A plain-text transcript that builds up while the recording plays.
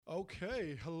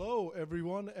Okay, hello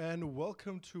everyone, and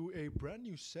welcome to a brand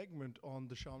new segment on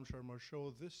the Sham Sharma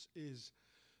Show. This is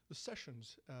the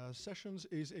Sessions. Sessions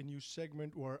is a new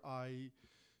segment where I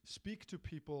speak to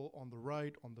people on the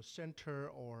right, on the center,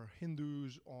 or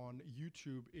Hindus on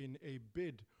YouTube in a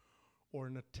bid or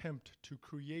an attempt to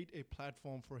create a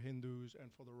platform for Hindus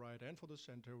and for the right and for the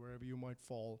center, wherever you might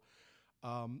fall,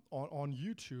 on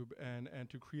YouTube, and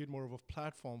to create more of a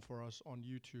platform for us on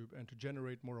YouTube and to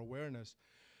generate more awareness.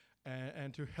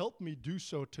 And to help me do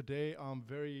so today, I'm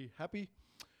very happy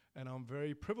and I'm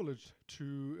very privileged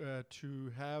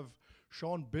to have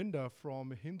Shawn Binda from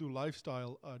Hindu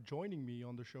Lifestyle joining me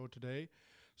on the show today.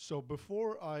 So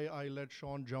before I let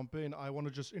Shawn jump in, I want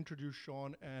to just introduce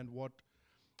Shawn and what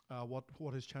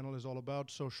his channel is all about.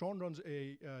 So Shawn runs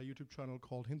a YouTube channel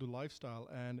called Hindu Lifestyle,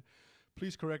 and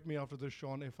please correct me after this,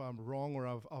 Shawn, if I'm wrong or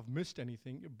I've missed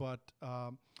anything. But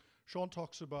Shawn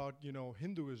talks about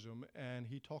Hinduism, and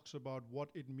he talks about what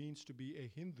it means to be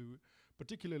a Hindu,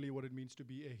 particularly what it means to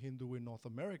be a Hindu in North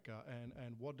America,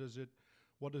 and what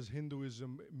does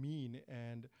Hinduism mean,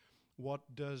 and what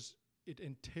does it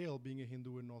entail being a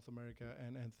Hindu in North America,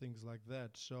 and things like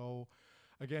that. So,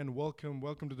 again,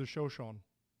 welcome to the show, Shawn.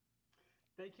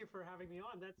 Thank you for having me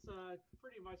on. That's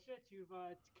pretty much it. You've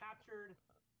captured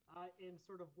in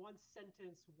sort of one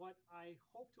sentence what I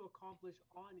hope to accomplish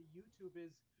on YouTube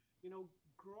is,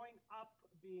 growing up,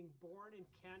 being born in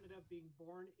Canada, being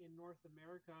born in North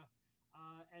America,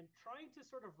 and trying to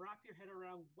sort of wrap your head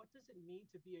around what does it mean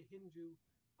to be a Hindu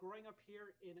growing up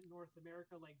here in North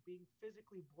America, like being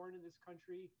physically born in this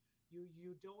country.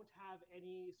 You don't have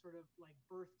any sort of like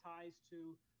birth ties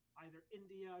to either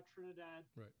India, Trinidad,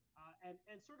 Right.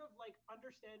 and sort of like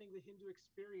understanding the Hindu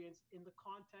experience in the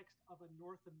context of a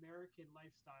North American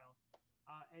lifestyle.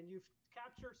 And you've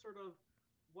captured sort of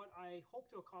what I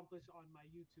hope to accomplish on my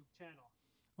YouTube channel.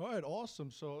 All right, awesome.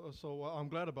 So I'm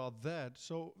glad about that.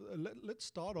 So let's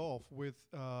start off with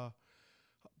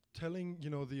telling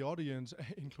the audience,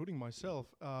 including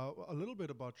myself, a little bit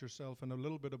about yourself and a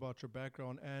little bit about your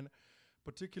background, and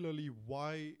particularly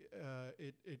why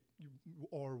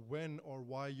or when or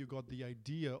why you got the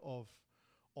idea of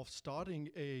starting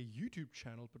a YouTube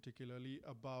channel, particularly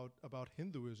about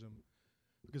Hinduism.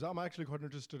 Because I'm actually quite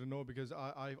interested to know, because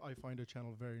I find the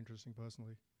channel very interesting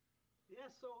personally. Yeah,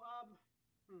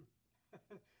 hmm.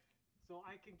 So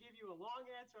I can give you a long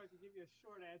answer, I can give you a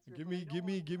short answer, Give but I me don't give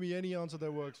me want give me any answer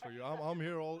that works for you. I'm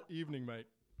here all evening, mate.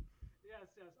 yes.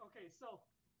 Okay, so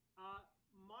uh,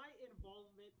 my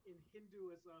involvement in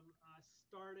Hinduism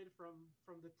started from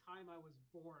the time I was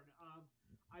born.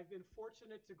 I've been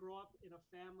fortunate to grow up in a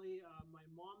family. My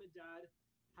mom and dad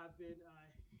have been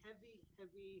heavy,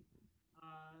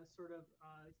 sort of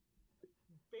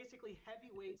basically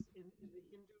heavyweights in the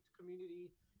Hindu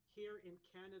community here in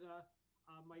Canada.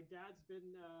 My dad's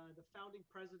been the founding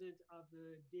president of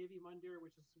the Devi Mandir,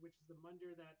 which is the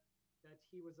mandir that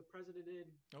he was a president in,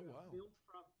 Oh wow.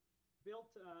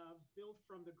 built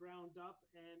from the ground up.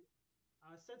 And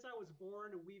since I was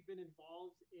born, we've been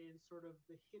involved in sort of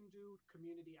the Hindu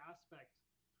community aspect.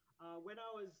 When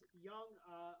I was young,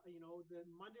 the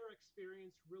Mandir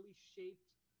experience really shaped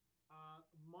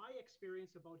my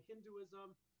experience about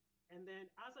Hinduism. And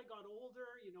then as I got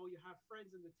older, you have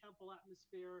friends in the temple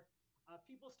atmosphere.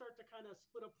 People start to kind of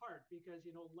split apart because,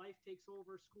 life takes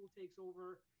over, school takes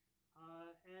over.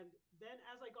 And then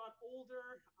as I got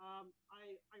older,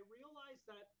 I realized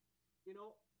that, you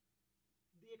know,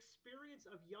 the experience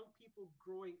of young people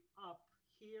growing up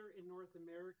here in North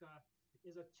America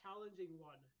is a challenging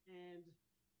one. And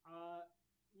uh,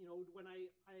 when I'm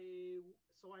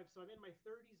in my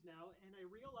 30s now, and I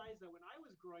realized that when I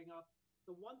was growing up,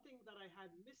 the one thing that I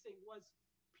had missing was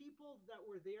people that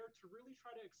were there to really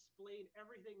try to explain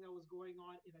everything that was going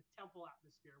on in a temple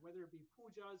atmosphere, whether it be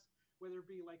pujas, whether it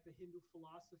be like the Hindu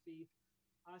philosophy.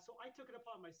 So I took it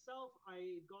upon myself.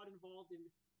 I got involved in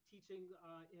teaching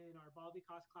in our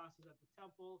Balvikas classes at the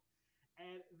temple,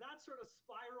 and that sort of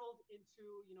spiraled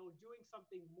into doing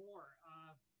something more.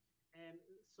 And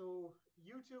so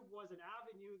YouTube was an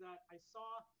avenue that I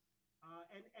saw,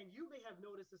 and you may have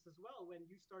noticed this as well when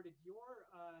you started your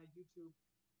YouTube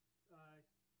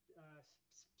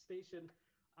station,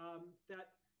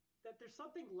 that there's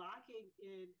something lacking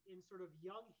in sort of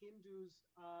young Hindus,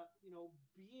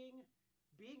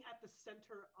 being at the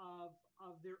center of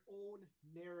their own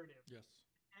narrative. Yes.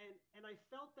 And I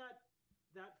felt that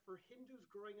for Hindus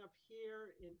growing up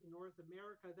here in North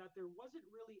America, that there wasn't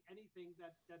really anything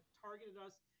that targeted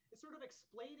us. It's sort of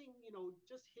explaining,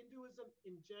 just Hinduism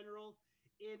in general,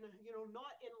 in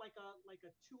not in like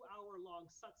a 2 hour long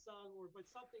satsang, or but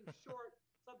something short,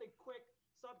 something quick,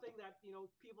 something that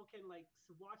people can like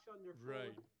watch on their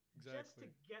phone, Right. just to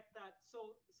Exactly. get that.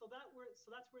 So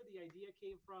that's where the idea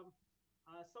came from.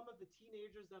 Some of the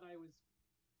teenagers that I was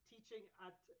teaching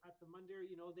at the Mundir,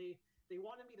 they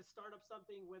wanted me to start up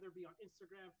something, whether it be on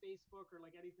Instagram, Facebook, or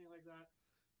like anything like that.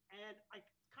 And I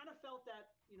kind of felt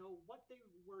that what they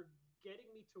were getting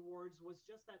me towards was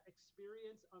just that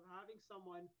experience of having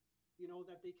someone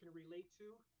that they can relate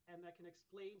to and that can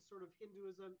explain sort of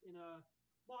Hinduism in a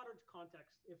modern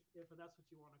context, if that's what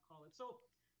you want to call it. So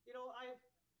I've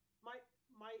my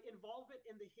my involvement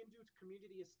in the Hindu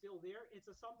community is still there. It's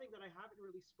something that I haven't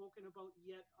really spoken about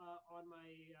yet on my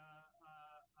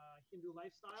Hindu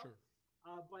lifestyle, Sure.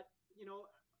 but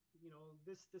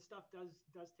this stuff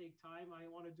does take time. I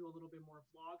want to do a little bit more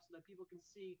vlogs so that people can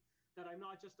see that I'm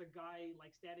not just a guy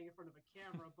like standing in front of a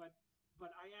camera, but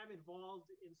I am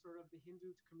involved in sort of the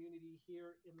Hindu community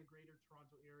here in the Greater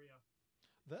Toronto area.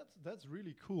 That's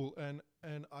really cool, and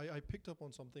I picked up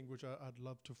on something which I'd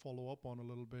love to follow up on a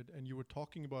little bit. And you were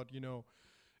talking about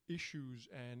issues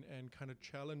and kind of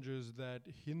challenges that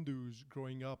Hindus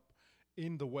growing up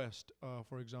in the West,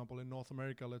 for example, in North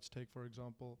America, let's take for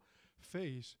example,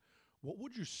 face. What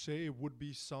would you say would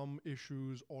be some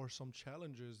issues or some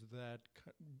challenges that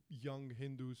young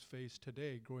Hindus face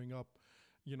today growing up?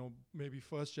 Maybe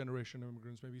first generation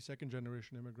immigrants, maybe second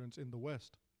generation immigrants in the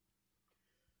West.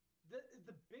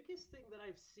 The biggest thing that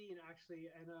I've seen actually,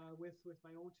 and with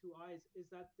my own two eyes, is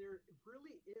that there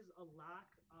really is a lack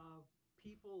of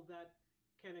people that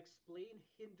can explain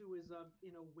Hinduism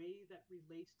in a way that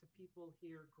relates to people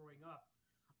here growing up.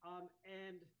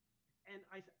 And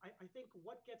I think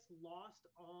what gets lost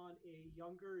on a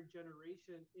younger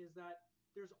generation is that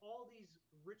there's all these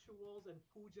rituals and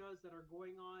pujas that are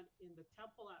going on in the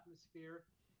temple atmosphere,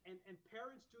 and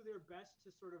parents do their best to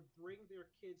sort of bring their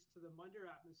kids to the mandir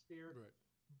atmosphere, Right.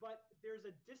 but there's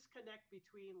a disconnect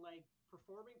between like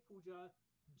performing puja,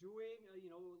 doing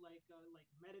like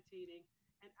meditating,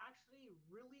 and actually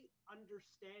really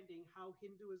understanding how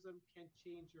Hinduism can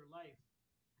change your life.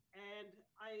 And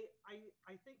I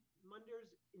think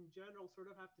Mundirs in general sort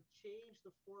of have to change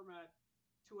the format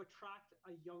to attract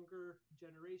a younger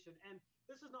generation. And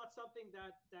this is not something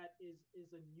that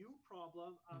is a new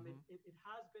problem. Mm-hmm. It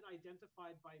has been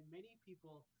identified by many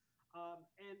people.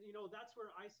 And that's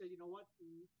where I said, you know what,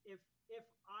 if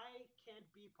I can't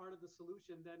be part of the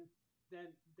solution,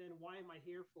 then why am I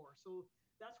here for? So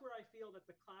that's where I feel that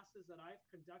the classes that I've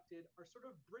conducted are sort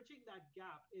of bridging that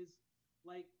gap. Is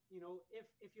like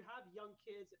if you have young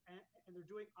kids and they're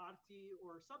doing arti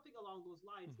or something along those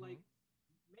lines, Mm-hmm. like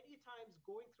many times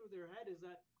going through their head is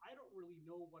that I don't really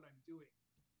know what I'm doing,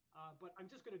 but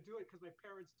I'm just going to do it because my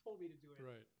parents told me to do it.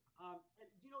 Right. And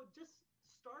just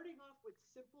starting off with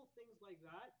simple things like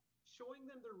that, showing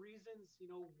them the reasons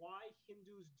why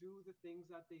Hindus do the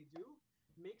things that they do,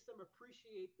 makes them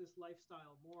appreciate this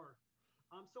lifestyle more.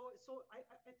 So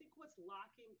I think what's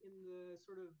lacking in the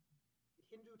sort of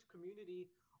Hindu community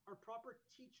are proper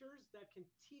teachers that can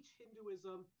teach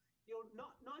Hinduism,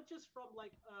 not just from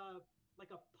like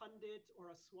a pundit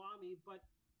or a swami, but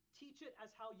teach it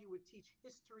as how you would teach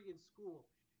history in school.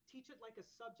 Teach it like a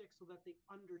subject so that they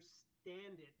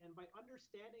understand it, and by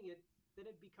understanding it, then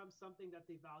it becomes something that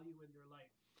they value in their life.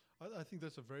 I think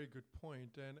that's a very good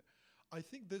point, and I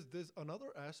think there's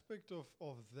another aspect of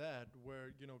that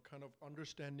where kind of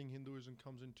understanding Hinduism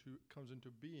comes into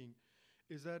being,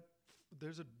 is that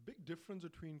there's a big difference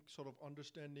between sort of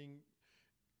understanding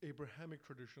Abrahamic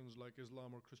traditions like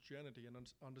Islam or Christianity and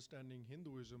understanding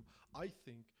Hinduism. I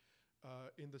think,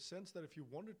 in the sense that if you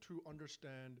wanted to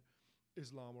understand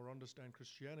Islam or understand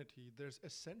Christianity, there's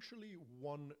essentially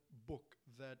one book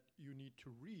that you need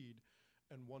to read.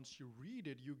 And once you read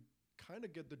it, you kind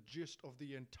of get the gist of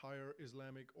the entire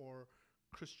Islamic or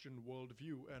Christian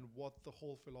worldview and what the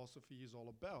whole philosophy is all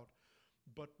about.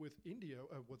 But with India,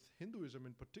 with Hinduism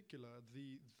in particular,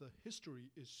 the history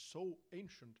is so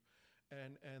ancient,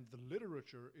 and the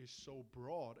literature is so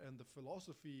broad, and the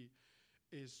philosophy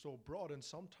is so broad and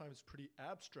sometimes pretty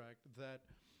abstract that,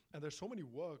 and there's so many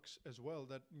works as well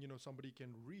that somebody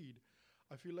can read.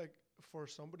 I feel like for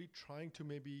somebody trying to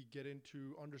maybe get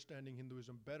into understanding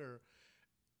Hinduism better,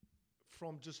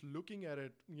 from just looking at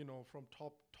it, from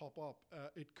top up,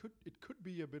 it could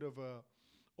be a bit of a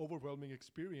overwhelming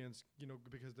experience,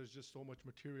 because there's just so much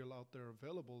material out there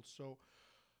available. So,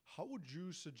 how would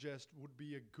you suggest would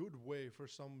be a good way for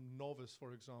some novice,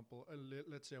 for example,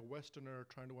 let's say a Westerner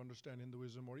trying to understand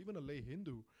Hinduism, or even a lay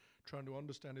Hindu trying to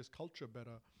understand his culture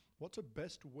better? What's a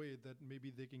best way that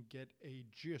maybe they can get a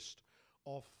gist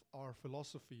of our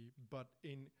philosophy, but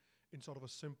in sort of a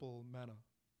simple manner?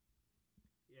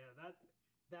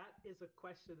 Yeah, That is a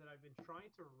question that I've been trying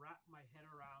to wrap my head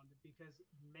around because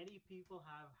many people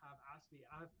have asked me.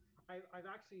 I've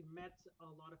actually met a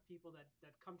lot of people that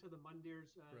come to the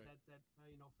Mundirs Right. that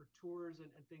for tours and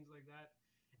things like that.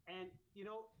 And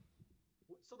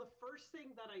so the first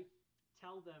thing that I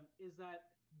tell them is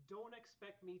that don't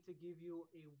expect me to give you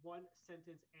a one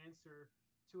sentence answer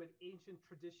to an ancient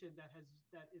tradition that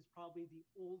is probably the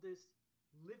oldest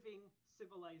living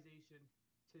civilization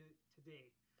to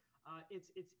today.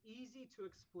 It's easy to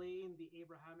explain the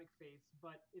Abrahamic faiths,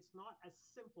 but it's not as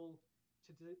simple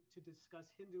to discuss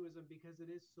Hinduism because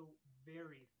it is so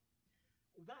varied.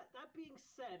 That being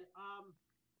said, how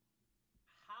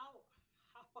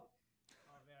how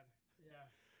oh man,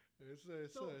 yeah. So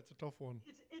It's a tough one.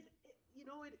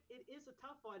 it is a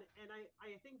tough one, and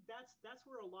I think that's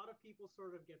where a lot of people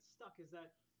sort of get stuck is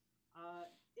that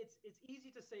it's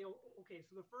easy to say, oh, okay,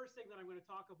 so the first thing that I'm going to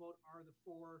talk about are the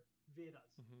four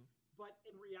Vedas, Hmm. but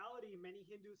in reality, many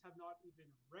Hindus have not even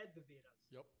read the Vedas.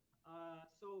 Yep.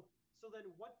 So then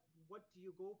what do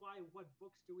you go by? What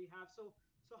books do we have? So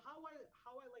how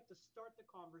I like to start the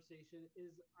conversation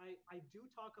is I do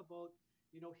talk about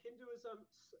Hinduism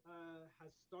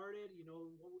has started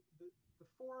the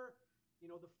four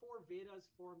the four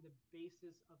Vedas form the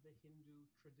basis of the Hindu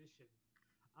tradition.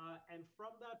 And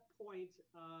from that point,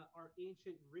 our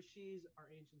ancient rishis, our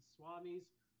ancient swamis,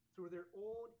 through their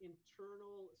own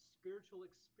internal spiritual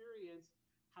experience,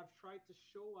 have tried to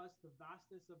show us the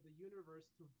vastness of the universe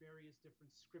through various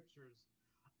different scriptures.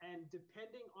 And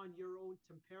depending on your own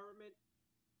temperament,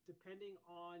 depending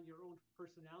on your own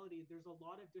personality, there's a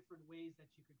lot of different ways that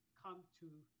you could come to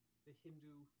the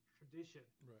Hindu tradition.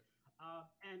 Right.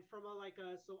 And from a like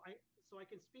a so I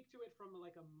can speak to it from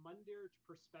like a Mundir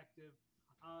perspective.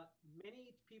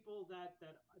 Many people that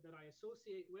I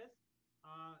associate with,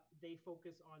 they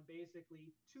focus on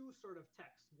basically two sort of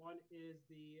texts. One is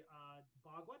the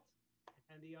Bhagavad,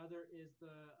 and the other is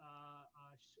the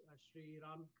Sri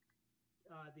Ram,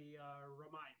 the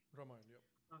Ramayana. Ramayana. Yep.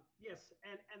 Yes,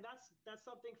 and that's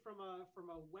something from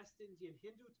a West Indian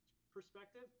Hindu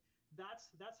perspective.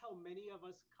 That's how many of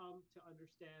us come to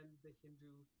understand the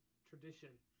Hindu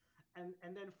tradition. And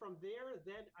then from there,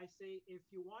 then I say if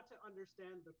you want to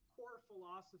understand the core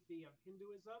philosophy of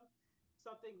Hinduism,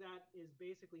 something that is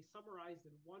basically summarized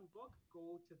in one book,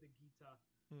 go to the Gita.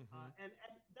 Hmm. And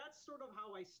that's sort of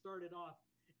how I started off.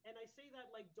 And I say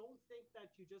that like don't think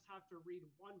that you just have to read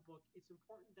one book. It's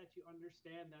important that you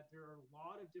understand that there are a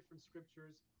lot of different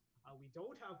scriptures. We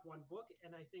don't have one book,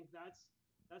 and I think that's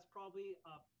probably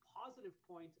a positive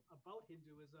point about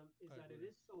Hinduism is I that it agree.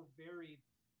 is so varied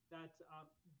that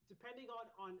depending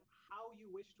on how you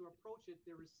wish to approach it,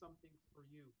 there is something for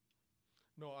you.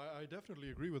 No, I definitely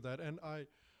agree with that, and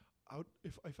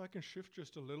if I can shift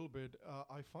just a little bit,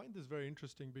 I find this very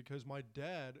interesting because my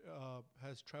dad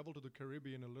has traveled to the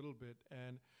Caribbean a little bit,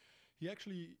 and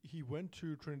he went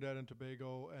to Trinidad and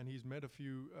Tobago, and he's met a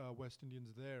few West Indians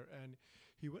there, and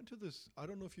he went to this. I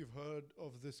don't know if you've heard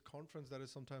of this conference that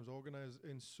is sometimes organized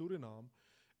in Suriname.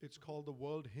 It's Mm-hmm, called the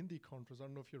World Hindi Conference. I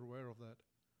don't know if you're aware of that.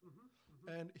 mm-hmm,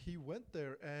 mm-hmm, And he went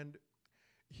there, and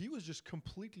he was just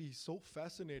completely so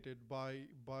fascinated by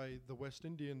the West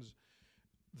Indians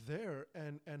there,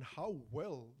 and how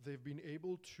well they've been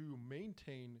able to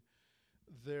maintain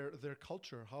their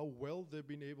culture, how well they've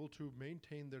been able to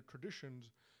maintain their traditions.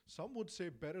 Some would say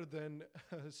better than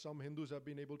some Hindus have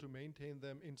been able to maintain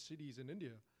them in cities in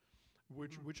India,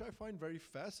 mm-hmm. which I find very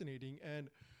fascinating. And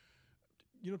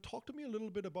talk to me a little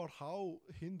bit about how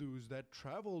Hindus that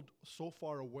traveled so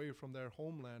far away from their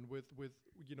homeland with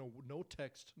no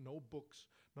text, no books,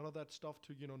 none of that stuff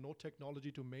to no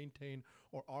technology to maintain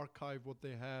or archive what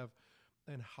they have,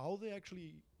 and how they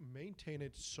actually maintain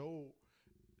it so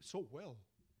well.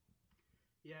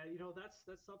 Yeah, that's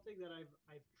something that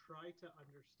I've tried to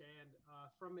understand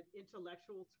from an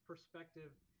intellectual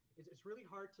perspective. It's really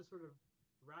hard to sort of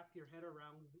wrap your head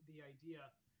around the idea.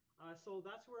 So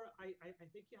that's where I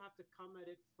think you have to come at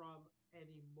it from an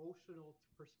emotional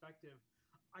perspective.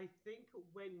 I think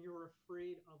when you're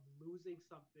afraid of losing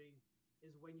something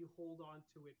is when you hold on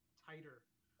to it tighter.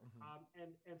 Hmm.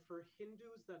 And for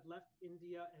Hindus that left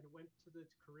India and went to the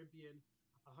Caribbean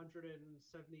 170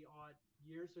 odd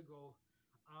years ago,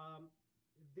 um,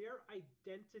 their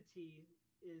identity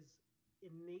is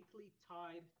innately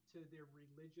tied to their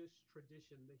religious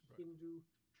tradition, the Right. Hindu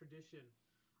tradition.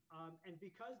 And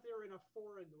because they're in a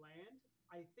foreign land,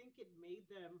 I think it made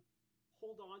them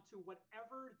hold on to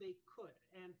whatever they could.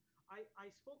 And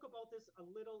I spoke about this a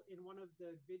little in one of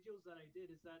the videos that I did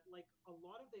is that like a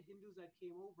lot of the Hindus that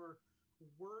came over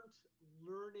weren't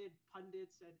learned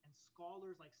pundits and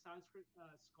scholars like Sanskrit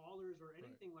scholars or Right.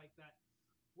 anything like that.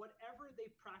 whatever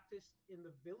they practiced in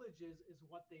the villages is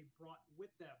what they brought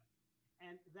with them.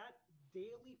 And that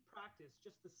daily practice,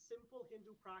 just the simple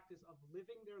Hindu practice of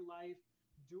living their life,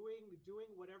 doing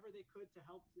whatever they could to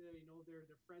help their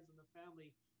friends and the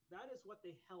family, that is what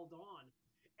they held on.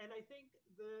 And I think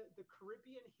the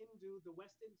Caribbean Hindu, the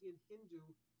West Indian Hindu,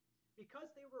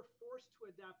 because they were forced to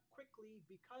adapt quickly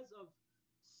because of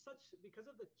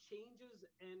the changes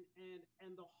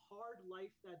and the hard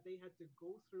life that they had to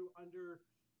go through under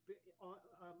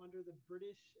the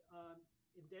British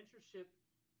indentureship,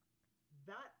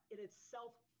 that in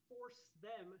itself forced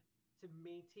them to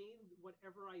maintain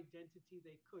whatever identity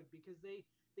they could, because they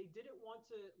didn't want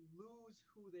to lose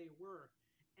who they were.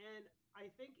 And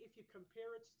I think if you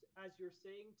compare it, as you're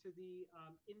saying, to the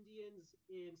Indians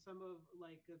in some of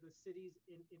the cities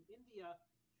in India,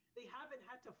 they haven't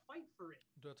had to fight for it.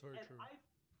 That's very And true.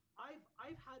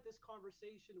 I've had this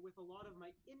conversation with a lot of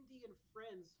my Indian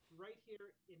friends right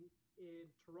here in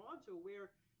Toronto,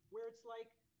 where it's like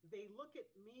they look at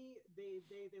me, they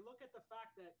look at the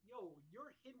fact that, yo,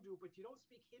 you're Hindu, but you don't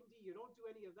speak Hindi, you don't do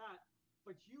any of that,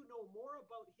 but you know more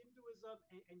about Hinduism,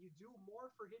 and you do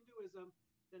more for Hinduism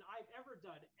than I've ever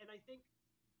done. And I think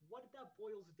what that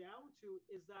boils down to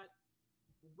is that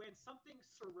when something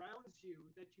surrounds you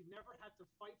that you never had to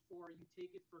fight for, you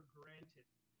take it for granted.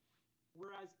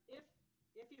 Whereas if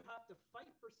you have to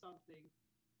fight for something,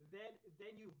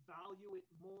 then you value it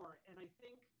more. And I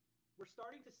think we're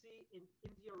starting to see in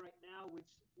India right now,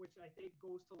 which I think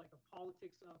goes to like the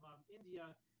politics of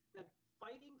India, that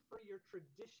fighting for your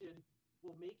tradition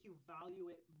will make you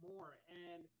value it more.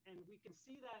 And we can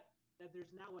see that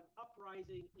there's now an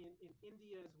uprising in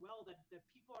India as well, that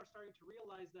people are starting to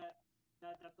realize that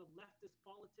the leftist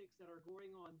politics that are going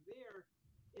on there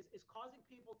is causing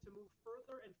people to move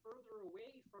further and further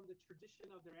away from the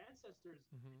tradition of their ancestors.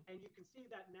 Hmm. And you can see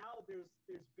that now there's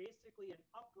basically an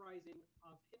uprising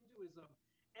of Hinduism.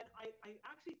 And I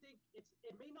actually think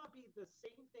it may not be the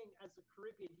same thing as the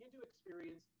Caribbean Hindu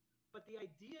experience, but the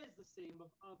idea is the same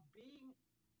of being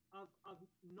of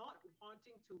not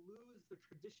wanting to lose the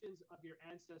traditions of your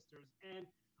ancestors. And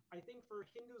I think for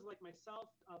Hindus like myself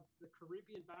of the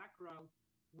Caribbean background,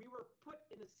 we were put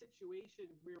in a situation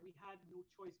where we had no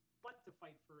choice but to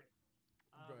fight for it.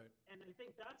 Right. And I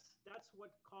think that's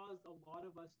what caused a lot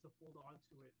of us to hold on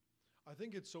to it. I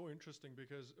think it's so interesting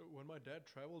because when my dad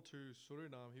traveled to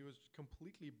Suriname, he was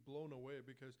completely blown away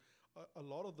because a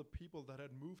lot of the people that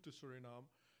had moved to Suriname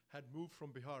had moved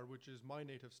from Bihar, which is my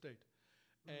native state,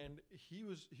 Mm. and he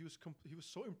was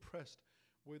so impressed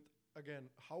with, again,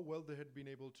 how well they had been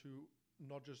able to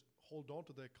not just hold on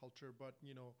to their culture, but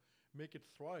make it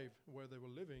thrive where they were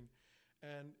living.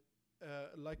 And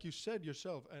like you said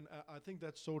yourself, and I think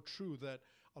that's so true, that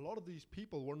a lot of these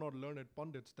people were not learned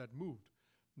pundits that moved.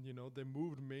 They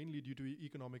moved mainly due to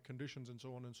economic conditions and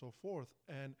so on and so forth.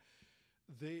 And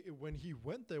when he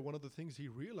went there, one of the things he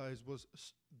realized was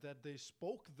that they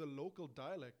spoke the local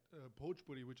dialect,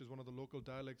 Bhojpuri, which is one of the local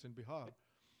dialects in Bihar,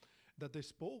 that they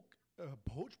spoke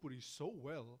Bhojpuri so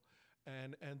well,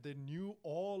 and they knew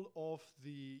all of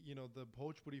the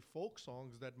Bhojpuri folk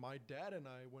songs that my dad and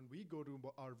I, when we go to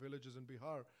our villages in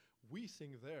Bihar, we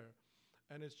sing there.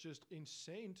 And it's just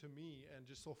insane to me and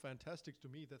just so fantastic to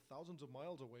me that thousands of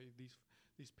miles away,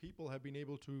 these people have been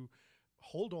able to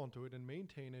hold on to it and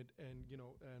maintain it, and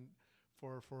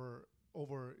for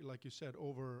over, like you said,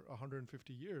 over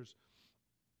 150 years.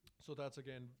 So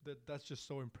that's just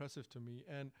so impressive to me.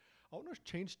 And I want to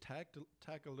change tack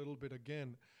a little bit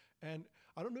again. And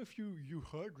I don't know if you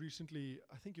heard recently,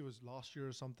 I think it was last year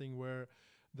or something, where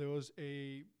there was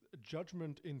a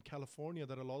judgment in California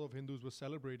that a lot of Hindus were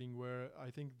celebrating, where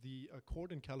I think the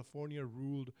court in California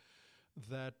ruled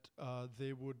that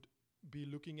they would be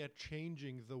looking at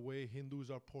changing the way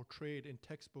Hindus are portrayed in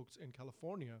textbooks in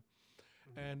California.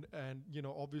 Mm-hmm. And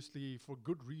obviously for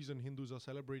good reason, Hindus are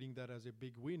celebrating that as a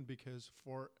big win, because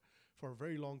for a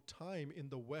very long time in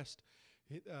the West,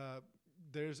 uh,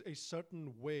 there's a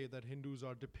certain way that Hindus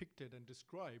are depicted and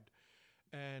described,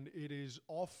 and it is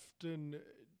often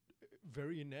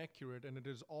very inaccurate, and it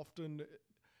is often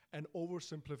an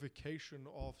oversimplification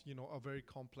of a very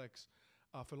complex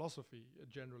philosophy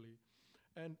generally.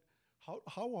 And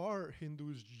how are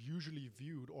Hindus usually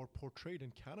viewed or portrayed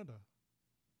in Canada?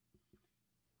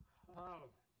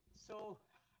 So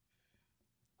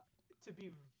to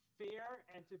be fair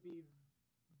and to be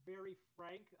very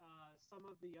frank, some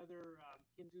of the other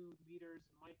Hindu leaders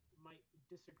might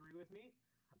disagree with me.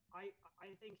 I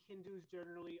think Hindus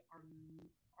generally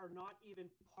are not even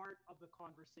part of the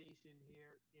conversation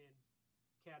here in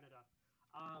Canada.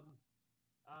 Um,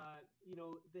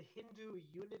 the Hindu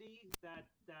unity that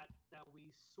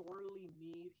we sorely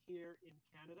need here in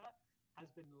Canada has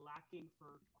been lacking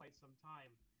for quite some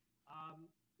time.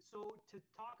 So to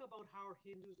talk about how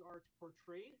Hindus are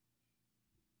portrayed,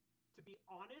 to be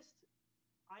honest,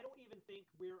 I don't even think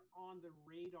we're on the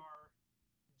radar,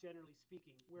 generally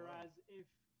speaking. Wow. Whereas if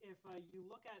you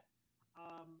look at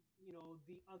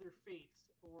the other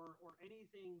faiths or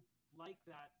anything like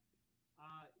that,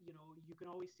 you can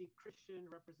always see Christian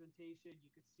representation.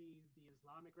 You could see the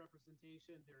Islamic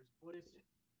representation. There's Buddhist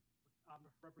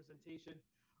representation.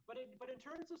 But in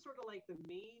terms of sort of like the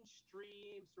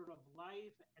mainstream sort of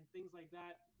life and things like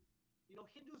that,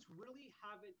 Hindus really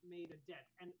haven't made a dent.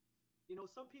 And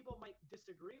some people might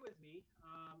disagree with me,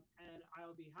 and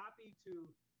I'll be happy to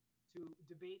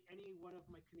debate any one of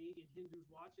my Canadian Hindus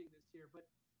watching this here. But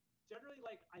generally,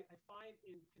 like I find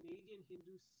in Canadian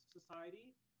Hindu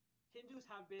society, Hindus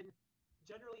have been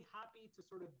generally happy to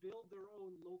sort of build their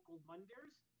own local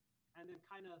mandirs and then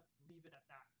kind of leave it at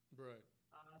that. Right.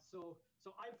 So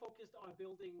I'm focused on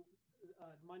building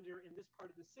mandir in this part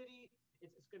of the city.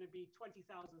 It's going to be 20,000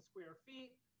 square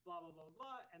feet, blah blah blah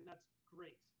blah, and that's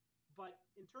great. But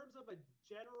in terms of a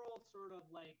general sort of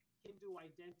like Hindu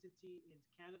identity in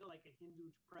Canada, like a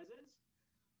Hindu presence,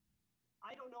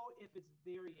 I don't know if it's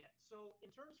there yet. So in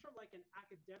terms from like an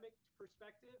academic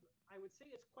perspective, I would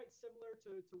say it's quite similar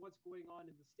to what's going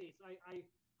on in the States. I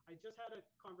just had a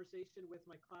conversation with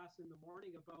my class in the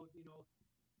morning about,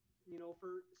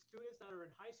 for students that are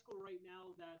in high school right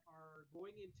now that are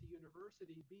going into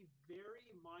university, be very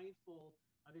mindful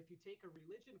of if you take a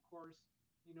religion course,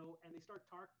 and they start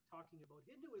talking about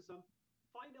Hinduism,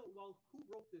 find out, well, who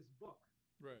wrote this book?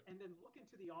 Right. And then look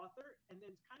into the author and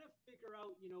then kind of figure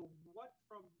out,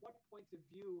 from what point of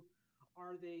view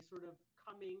are they sort of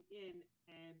coming in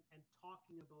and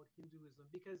talking about Hinduism?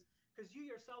 Because you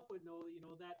yourself would know,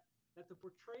 that the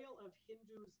portrayal of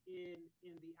Hindus in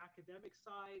the academic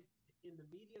side, in the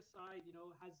media side,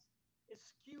 is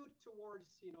skewed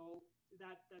towards,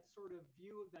 that sort of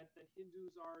view that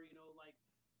Hindus are, like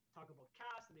talk about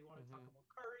caste and they want to talk Mm-hmm.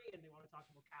 about curry and they want to talk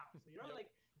about cows. So, Yep.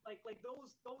 like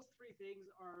those three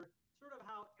things are sort of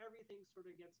how everything sort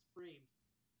of gets framed.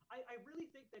 I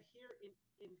really think that here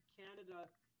in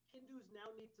Canada, Hindus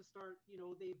now need to start,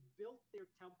 they've built their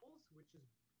temples, which is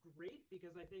great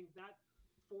because I think that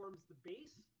forms the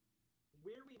base.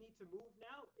 Where we need to move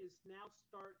now is now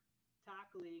start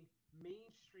tackling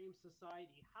mainstream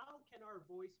society. How can our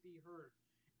voice be heard?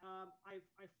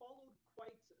 I followed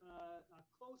quite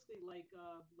closely like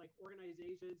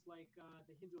organizations like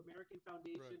the Hindu American Right.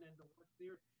 Foundation and the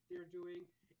work they're doing,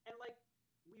 and like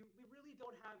we really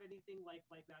don't have anything like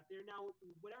that there now.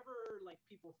 Whatever like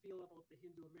people feel about the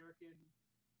Hindu American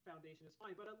Foundation is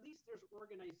fine, but at least there's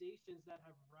organizations that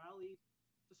have rallied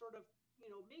to sort of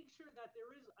make sure that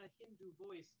there is a Hindu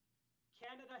voice.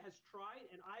 Canada has tried,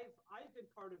 and I've been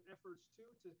part of efforts too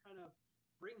to kind of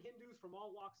bring Hindus from all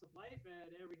walks of life,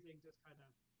 and everything just kind of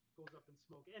goes up in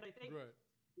smoke. And I think Right.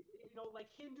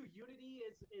 like Hindu unity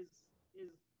is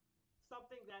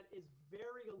something that is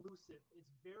very elusive. It's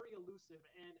very elusive,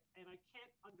 and I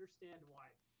can't understand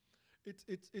why.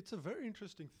 It's a very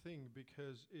interesting thing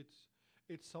because it's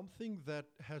something that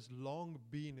has long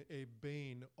been a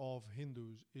bane of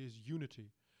Hindus is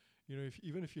unity. If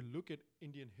even if you look at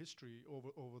Indian history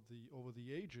over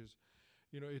the ages,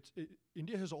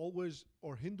 India has always,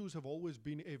 or Hindus have always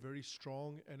been a very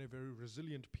strong and a very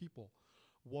resilient people.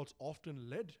 What's often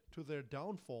led to their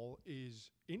downfall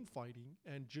is infighting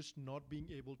and just not being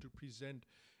able to present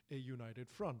a united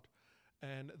front.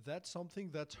 And that's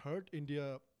something that's hurt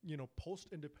India, post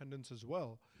independence as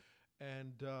well.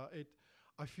 And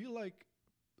I feel like,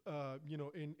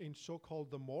 in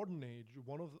so-called the modern age,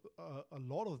 a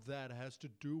lot of that has to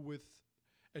do with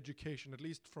education, at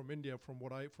least from India, from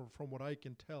what I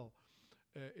can tell.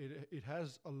 It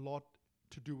has a lot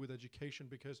to do with education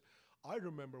because I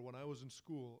remember when I was in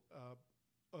school,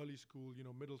 early school,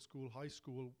 middle school, high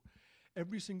school,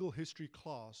 every single history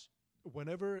class,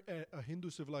 whenever a Hindu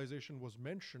civilization was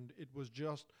mentioned, it was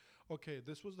just, okay,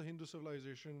 this was the Hindu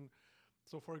civilization.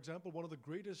 So, for example, one of the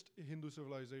greatest Hindu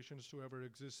civilizations to ever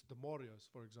exist, the Mauryas,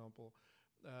 for example,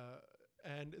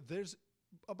 and there's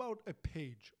about a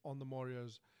page on the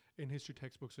Mauryas in history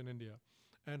textbooks in India.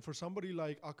 And for somebody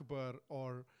like Akbar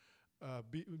or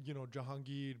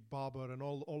Jahangir, Babur, and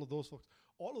all of those folks,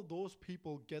 all of those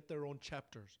people get their own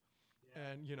chapters,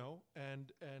 Yeah,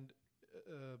 and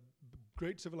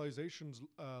great civilizations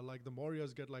like the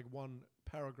Mauryas get like one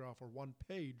paragraph or one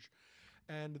page,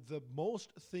 and the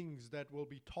most things that will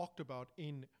be talked about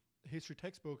in history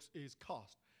textbooks is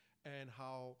caste and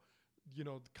how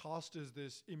caste is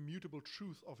this immutable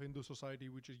truth of Hindu society,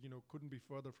 which is, couldn't be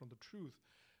further from the truth.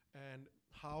 And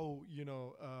how,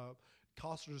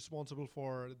 caste is responsible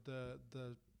for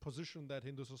the position that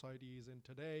Hindu society is in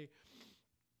today.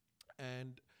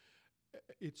 And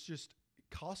it's just,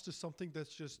 caste is something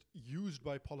that's just used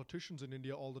by politicians in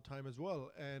India all the time as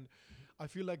well. And I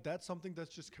feel like that's something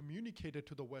that's just communicated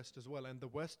to the West as well. And the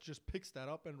West just picks that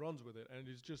up and runs with it. And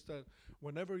it's just that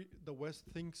whenever the West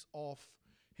thinks of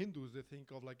Hindus, they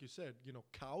think of, like you said,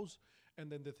 cows,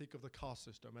 and then they think of the caste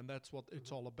system. And that's what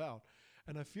it's all about.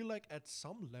 And I feel like at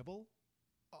some level,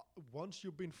 once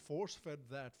you've been force fed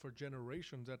that for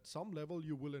generations, at some level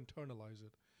you will internalize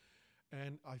it.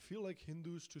 And I feel like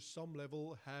Hindus to some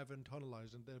level have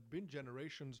internalized, and there have been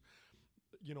generations,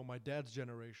 my dad's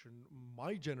generation,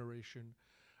 my generation,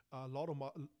 a lot of my,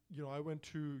 I went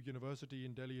to university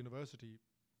in Delhi University,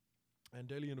 and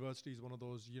Delhi University is one of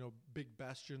those, big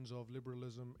bastions of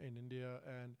liberalism in India.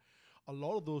 And a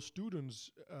lot of those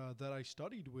students that I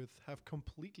studied with have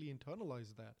completely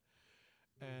internalized that.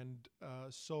 And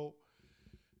so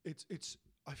it's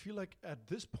I feel like at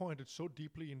this point it's so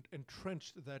deeply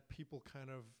entrenched that people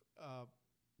kind of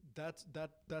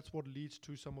that's what leads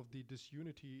to some of the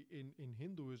disunity in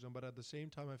Hinduism. But at the same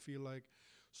time, I feel like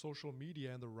social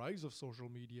media and the rise of social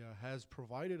media has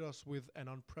provided us with an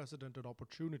unprecedented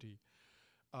opportunity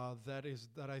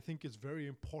that I think is very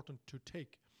important to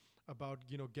take, about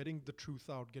getting the truth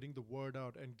out, getting the word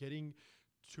out, and getting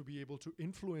to be able to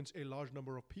influence a large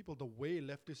number of people the way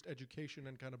leftist education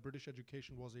and kind of British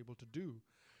education was able to do.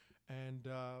 And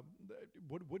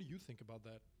what do you think about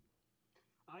that?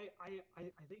 I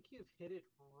think you've hit it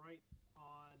right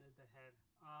on the head.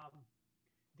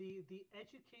 The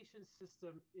education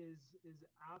system is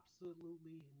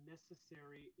absolutely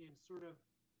necessary in sort of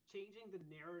changing the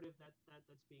narrative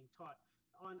that's being taught.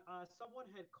 On someone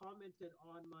had commented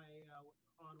on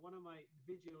one of my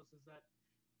videos is that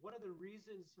one of the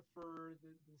reasons for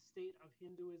the state of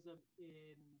Hinduism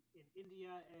in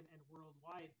India and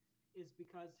worldwide is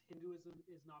because Hinduism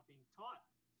is not being taught.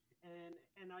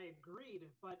 And I agreed,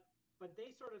 but they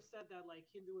sort of said that like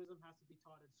Hinduism has to be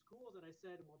taught in schools, and I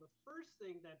said, well, the first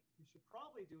thing that you should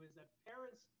probably do is that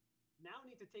parents now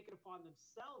need to take it upon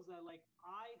themselves that like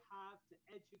I have to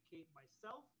educate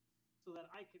myself so that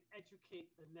I can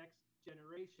educate the next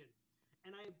generation.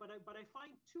 But I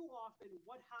find too often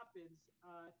what happens,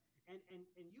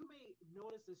 and you may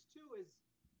notice this too, is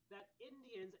that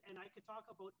Indians, and I could talk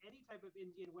about any type of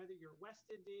Indian, whether you're West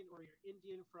Indian or you're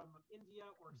Indian from India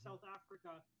or South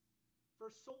Africa, for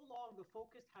so long the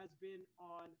focus has been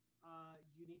on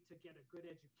you need to get a good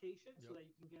education so that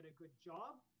you can get a good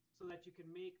job, so that you can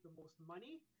make the most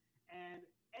money, and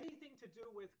anything to do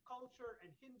with culture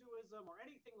and Hinduism or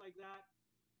anything like that,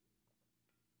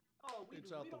 oh, It's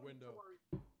we out the don't need to window. worry.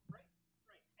 Right,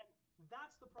 right. And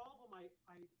that's the problem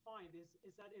I find is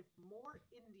that if more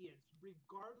Indians,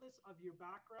 regardless of your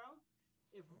background,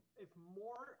 if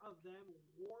more of them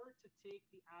were to take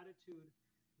the attitude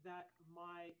that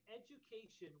my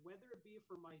education, whether it be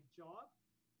for my job,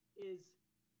 is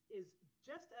is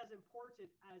just as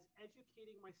important as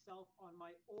educating myself on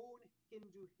my own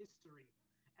Hindu history.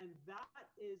 And that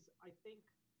is, I think,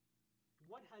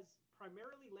 what has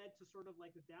primarily led to sort of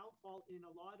like the downfall in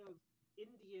a lot of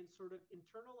Indians sort of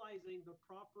internalizing the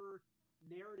proper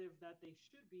narrative that they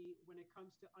should be when it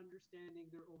comes to understanding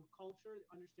their own culture,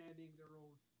 understanding their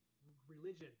own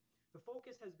religion. The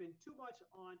focus has been too much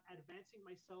on advancing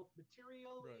myself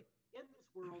materially Right. in this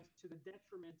world to the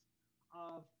detriment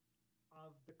of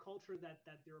the culture that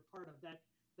they're a part of. That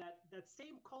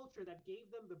same culture that gave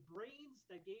them the brains,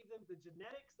 that gave them the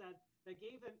genetics, that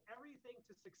gave them everything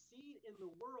to succeed in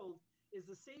the world is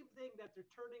the same thing that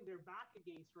they're turning their back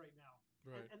against right now.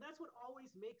 Right. And that's what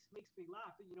always makes me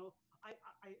laugh.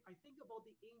 I think about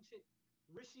the ancient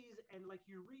rishis, and like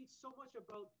you read so much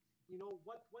about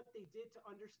what they did to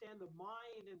understand the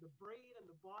mind and the brain and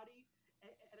the body.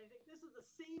 And I think this is the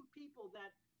same people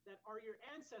that are your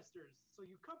ancestors. So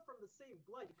you come from the same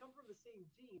blood, you come from the same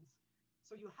genes.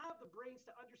 So you have the brains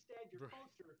to understand your Right.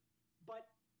 culture,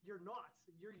 but you're not.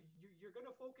 You're going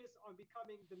to focus on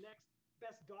becoming the next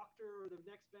best doctor or the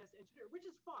next best engineer, which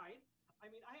is fine. I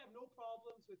mean, I have no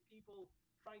problems with people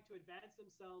trying to advance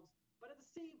themselves, but at the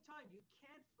same time, you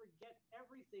can't forget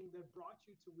everything that brought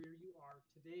you to where you are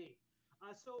today.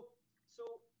 So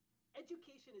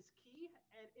education is key,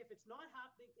 and if it's not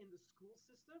happening in the school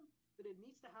system, then it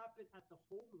needs to happen at the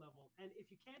home level. And if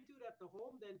you can't do it at the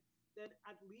home, then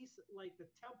at least like the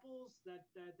temples that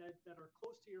are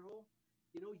close to your home,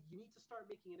 you need to start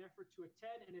making an effort to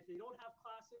attend. And if they don't have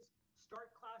classes,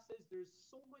 start classes. There's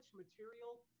so much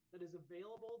material that is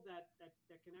available that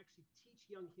can actually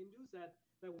teach young Hindus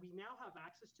that we now have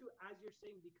access to, as you're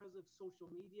saying, because of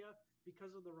social media,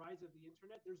 because of the rise of the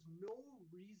internet. There's no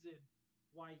reason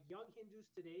why young Hindus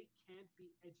today can't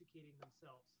be educating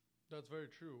themselves. That's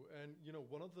very true. And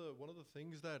one of the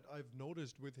things that I've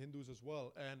noticed with Hindus as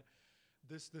well, and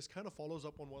this kind of follows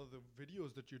up on one of the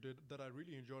videos that you did that I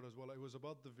really enjoyed as well. It was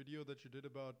about the video that you did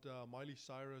about Miley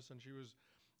Cyrus, and she was,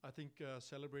 I think,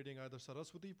 celebrating either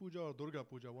Saraswati Puja or Durga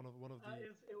Puja. One of the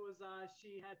It was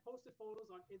she had posted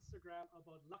photos on Instagram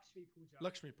about Lakshmi Puja.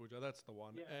 Lakshmi Puja. That's the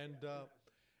one. Yeah, And yeah,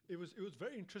 yeah. it was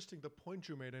very interesting the point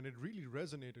you made, and it really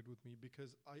resonated with me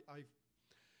because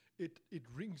it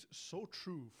rings so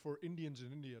true for Indians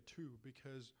in India too,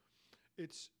 because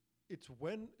it's it's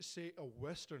when, say, a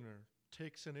Westerner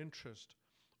takes an interest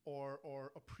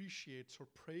or appreciates or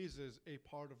praises a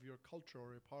part of your culture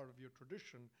or a part of your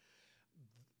tradition,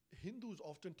 Hindus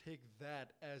often take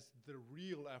that as the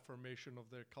real affirmation of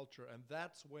their culture, and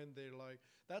that's when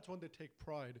they take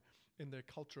pride in their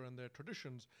culture and their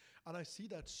traditions. And I see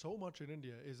that so much in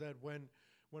India, is that when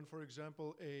for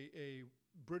example a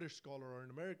British scholar or an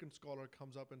American scholar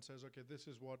comes up and says, okay, this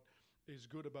is what is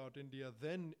good about India,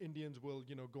 then Indians will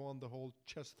go on the whole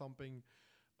chest thumping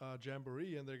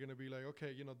jamboree, and they're going to be like,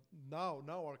 okay, now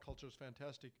our culture is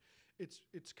fantastic.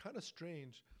 It's kind of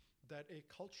strange that a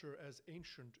culture as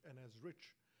ancient and as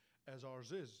rich as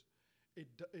ours is,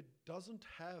 it doesn't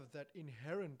have that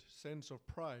inherent sense of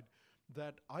pride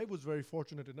that I was very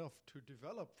fortunate enough to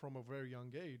develop from a very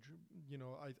young age.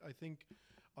 I think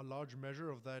a large measure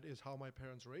of that is how my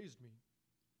parents raised me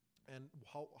and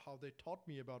how they taught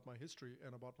me about my history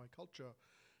and about my culture.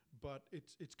 But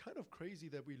it's kind of crazy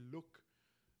that we look,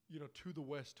 to the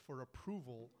West for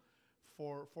approval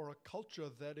for a culture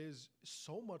that is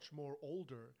so much more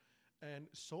older and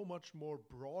so much more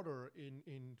broader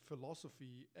in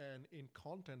philosophy and in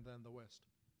content than the West.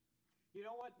 You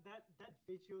know what? That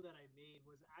video that I made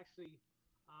was actually,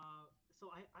 so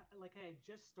I had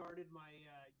just started my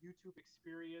YouTube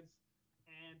experience,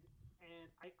 and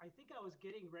I think I was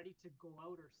getting ready to go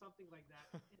out or something like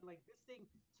that, and like this thing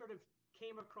sort of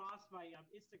came across my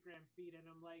Instagram feed, and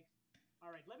I'm like, all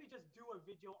right, let me just do a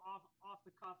video off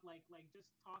the cuff, like just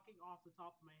talking off the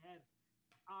top of my head.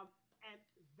 Um, and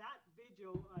that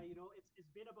video, it's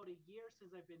been about a year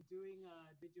since I've been doing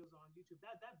videos on YouTube.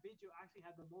 That video actually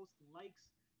had the most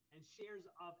likes and shares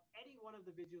of any one of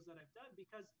the videos that I've done,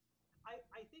 because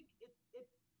I think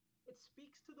it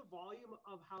speaks to the volume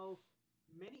of how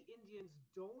many Indians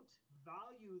don't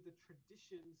value the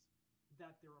traditions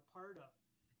that they're a part of.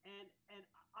 And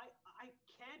I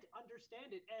can't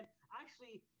understand it. And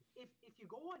actually, if you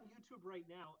go on YouTube right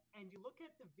now and you look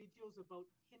at the videos about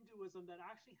Hinduism that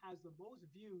actually has the most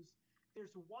views,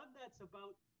 there's one that's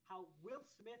about how Will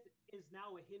Smith is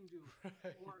now a Hindu,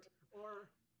 Right. or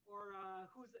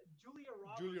who's Julia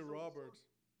Roberts. Julia So Roberts.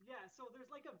 yeah, so there's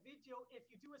like a video. If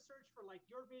you do a search for like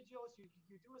your videos, you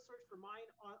do a search for mine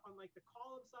on like the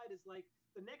column side is like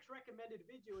the next recommended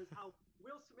video is how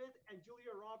Will Smith and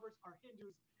Julia Roberts are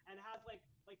Hindus, and it has like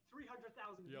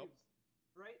 300,000 Yep. views,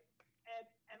 right?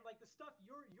 And like the stuff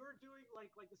you're doing,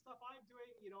 like the stuff I'm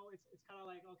doing, it's kind of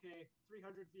like, okay,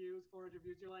 300 views, 400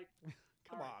 views. You're like,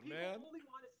 Come all right, on, people man. only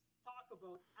want to talk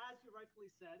about, as you rightfully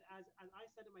said, as I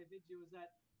said in my video, is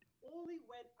that only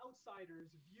when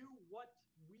outsiders view what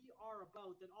we are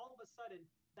about, then all of a sudden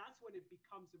that's when it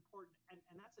becomes important,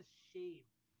 and that's a shame.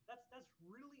 That's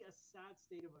really a sad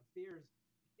state of affairs.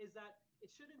 Is that it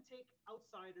shouldn't take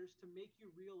outsiders to make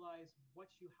you realize what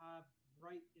you have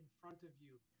right in front of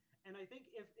you. And I think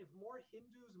if more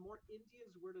Hindus, more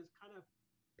Indians were to kind of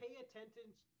pay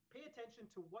attention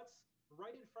to what's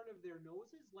right in front of their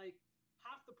noses, like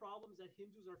half the problems that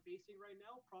Hindus are facing right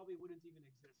now probably wouldn't even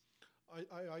exist.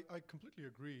 I completely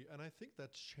agree, and I think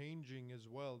that's changing as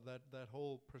well. That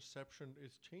whole perception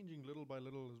is changing little by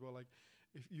little as well. Like,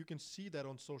 if you can see that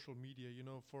on social media,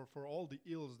 for all the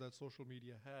ills that social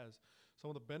media has,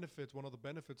 one of the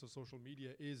benefits of social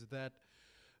media is that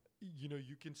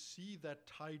you can see that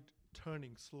tide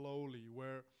turning slowly,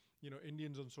 where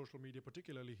Indians on social media,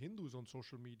 particularly Hindus on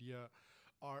social media,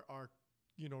 are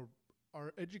you know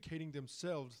are educating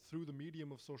themselves through the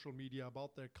medium of social media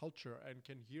about their culture, and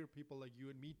can hear people like you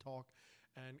and me talk,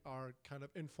 and are kind of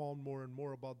informed more and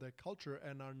more about their culture,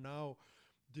 and are now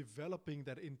developing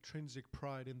that intrinsic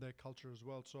pride in their culture as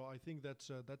well. So I think that's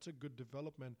a good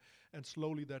development, and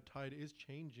slowly that tide is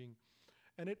changing.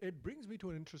 And it brings me to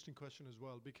an interesting question as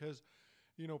well, because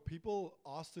people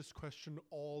ask this question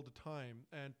all the time,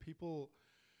 and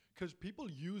because people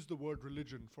use the word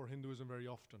religion for Hinduism very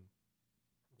often,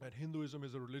 that Hinduism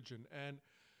is a religion. And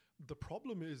The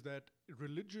problem is that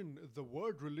religion, the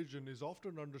word religion, is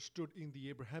often understood in the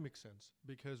Abrahamic sense,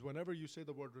 because whenever you say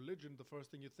the word religion, the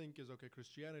first thing you think is, okay,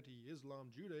 Christianity,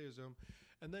 Islam, Judaism,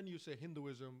 and then you say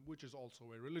Hinduism, which is also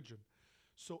a religion.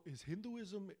 So is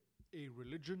Hinduism a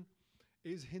religion?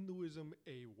 Is Hinduism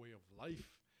a way of life?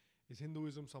 Is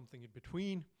Hinduism something in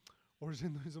between? Or is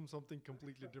Hinduism something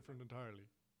completely different entirely?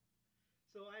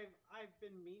 So I've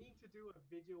been meaning to do a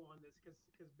video on this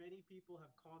because many people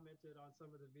have commented on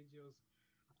some of the videos.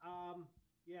 Um,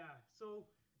 yeah. So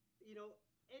you know,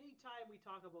 anytime we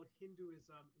talk about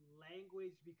Hinduism,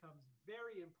 language becomes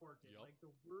very important, Yup. like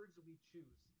the words we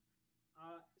choose.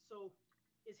 So,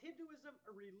 is Hinduism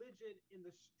a religion in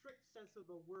the strict sense of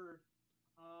the word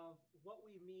of what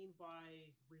we mean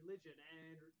by religion?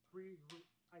 And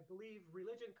I believe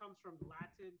religion comes from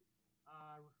Latin,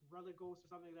 religos, or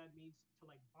something that means to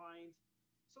like bind.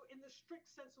 So, in the strict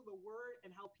sense of the word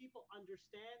and how people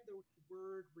understand the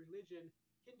word religion,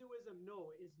 Hinduism,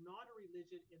 no, is not a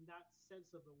religion in that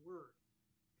sense of the word.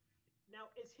 Now,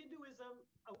 is Hinduism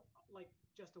like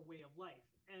just a way of life?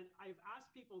 And I've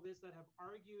asked people this that have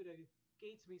argued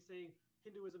against me saying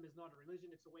Hinduism is not a religion,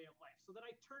 it's a way of life. So then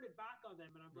I turn it back on them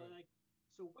and I'm Right. like,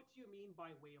 so what do you mean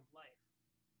by way of life?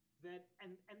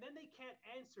 And then they can't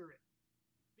answer it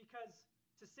because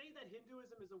to say that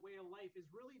Hinduism is a way of life is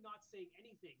really not saying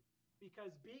anything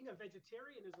because being a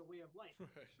vegetarian is a way of life.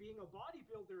 Right. Being a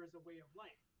bodybuilder is a way of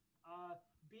life. Uh,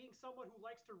 Being someone who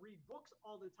likes to read books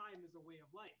all the time is a way of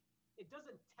life. It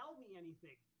doesn't tell me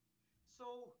anything.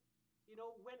 So,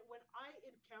 when I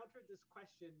encountered this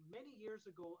question many years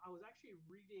ago, I was actually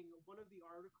reading one of the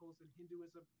articles in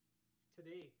Hinduism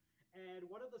Today, and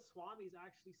one of the swamis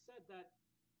actually said that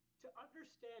to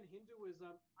understand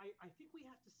Hinduism, I think we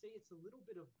have to say it's a little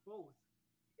bit of both.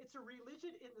 It's a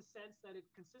religion in the sense that it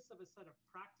consists of a set of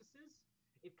practices,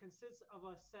 it consists of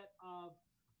a set of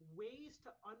ways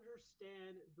to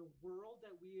understand the world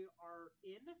that we are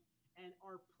in and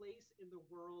our place in the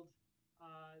world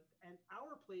and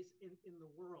our place in the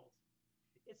world.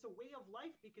 It's a way of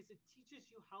life because it teaches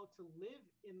you how to live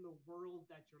in the world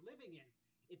that you're living in.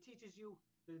 It teaches you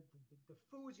the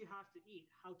foods you have to eat,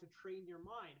 how to train your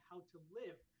mind, how to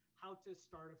live, how to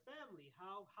start a family,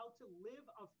 how to live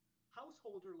a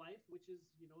householder life, which is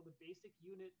the basic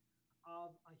unit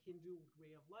of a Hindu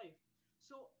way of life.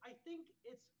 So I think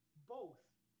it's both.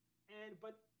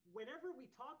 But whenever we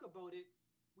talk about it,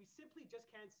 we simply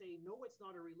just can't say no, it's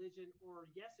not a religion,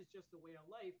 or yes, it's just a way of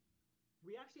life.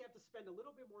 We actually have to spend a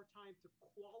little bit more time to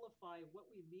qualify what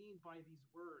we mean by these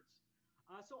words.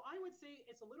 So I would say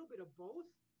it's a little bit of both.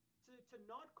 To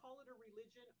not call it a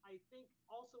religion, I think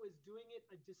also is doing it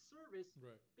a disservice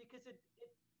Right. because it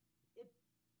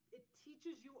it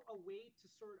teaches you a way to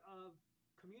sort of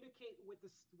communicate with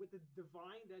the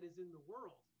divine that is in the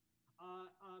world.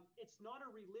 It's not a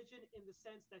religion in the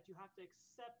sense that you have to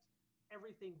accept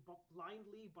everything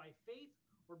blindly by faith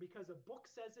or because a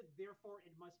book says it, therefore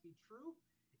it must be true.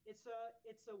 It's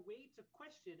a way to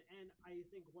question, and I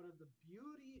think one of the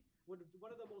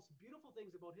most beautiful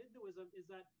things about Hinduism is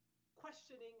that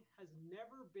questioning has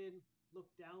never been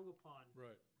looked down upon.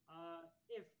 Right.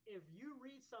 If you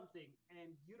read something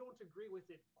and you don't agree with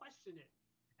it, question it,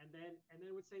 and then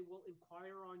it would say, well,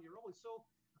 inquire on your own. So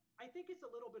I think it's a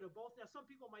little bit of both. Now, some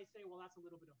people might say, well, that's a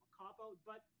little bit of a cop out,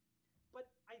 but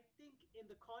I think in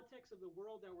the context of the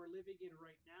world that we're living in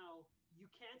right now, you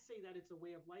can't say that it's a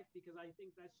way of life because I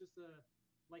think that's just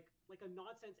a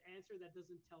nonsense answer that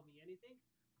doesn't tell me anything.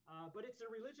 But it's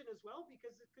a religion as well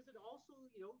because it also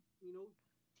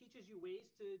teaches you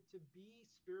ways to be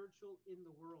spiritual in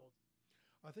the world.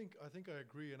 I think I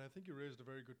agree, and I think you raised a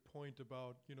very good point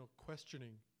about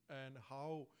questioning and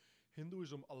how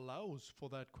Hinduism allows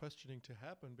for that questioning to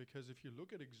happen. Because if you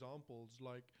look at examples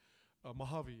like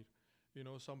Mahavir,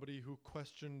 somebody who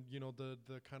questioned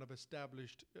the kind of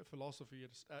established philosophy,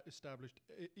 established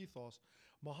ethos.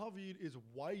 Mahavir is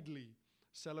widely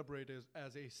celebrated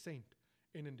as a saint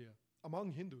in India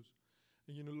among Hindus.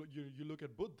 And you look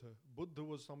at Buddha. Buddha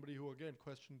was somebody who again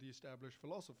questioned the established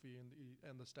philosophy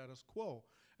and the status quo.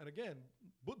 And again,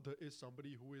 Buddha is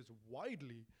somebody who is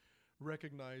widely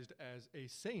recognized as a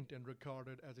saint and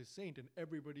regarded as a saint, and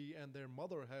everybody and their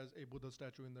mother has a Buddha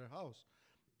statue in their house.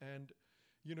 And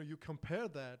you compare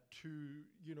that to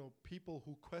people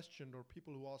who questioned or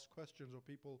people who asked questions or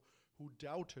people who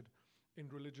doubted in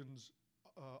religions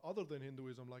other than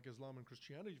Hinduism, like Islam and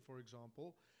Christianity, for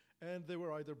example, and they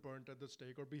were either burnt at the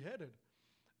stake or beheaded.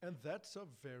 And that's a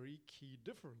very key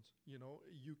difference.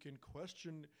 You can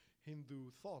question Hindu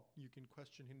thought, you can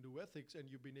question Hindu ethics, and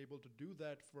you've been able to do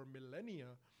that for millennia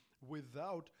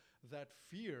without that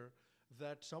fear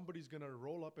that somebody's going to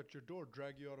roll up at your door,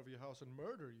 drag you out of your house, and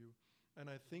murder you. And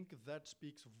I think that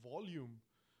speaks volumes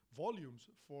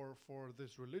for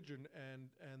this religion and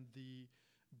the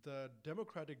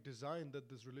democratic design that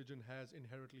this religion has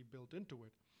inherently built into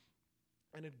it.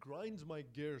 And it grinds my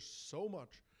gears so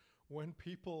much when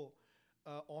people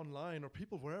online or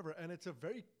people wherever, and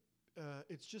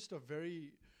it's just a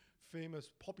very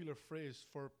famous popular phrase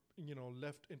for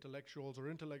left intellectuals or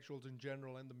intellectuals in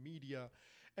general and the media,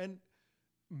 and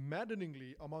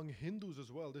maddeningly among Hindus as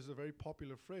well. This is a very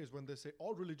popular phrase when they say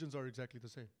all religions are exactly the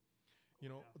same. Yeah.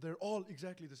 They're all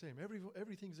exactly the same.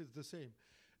 Everything is the same,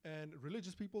 and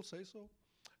religious people say so,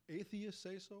 atheists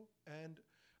say so, and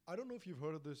I don't know if you've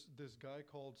heard of this guy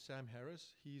called Sam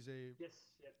Harris. He's a Yes.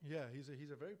 Yep. yeah, he's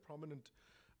a very prominent.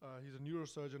 He's a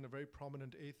neurosurgeon, a very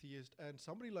prominent atheist, and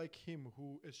somebody like him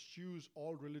who eschews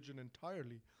all religion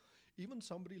entirely. Even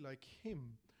somebody like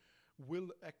him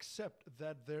will accept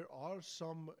that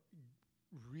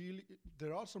really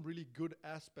there are some really good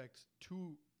aspects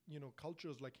to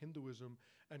cultures like Hinduism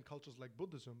and cultures like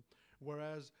Buddhism,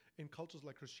 whereas in cultures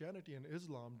like Christianity and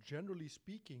Islam, generally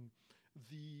speaking,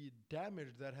 the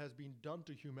damage that has been done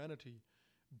to humanity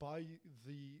by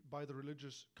the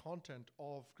religious content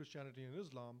of Christianity and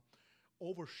Islam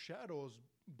overshadows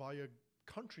by a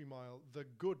country mile the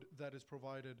good that is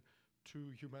provided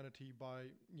to humanity by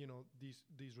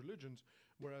these religions.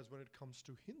 Whereas when it comes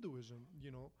to Hinduism,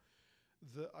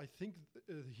 I think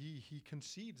he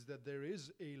concedes that there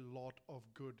is a lot of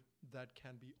good that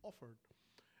can be offered,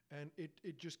 and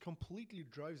it just completely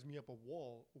drives me up a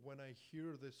wall when I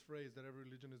hear this phrase that every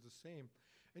religion is the same,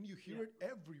 and you hear Yeah. it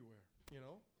everywhere.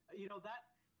 That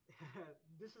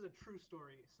this is a true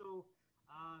story. So,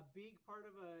 being part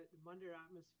of a Mandir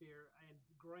atmosphere and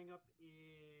growing up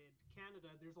in Canada,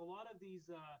 there's a lot of these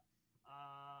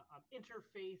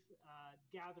interfaith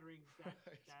gatherings that,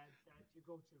 Right. that you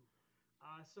go to.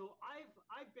 So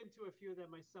I've been to a few of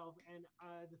them myself, and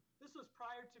this was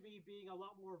prior to me being a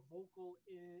lot more vocal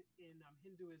in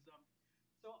Hinduism.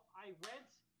 So I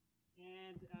went,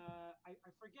 and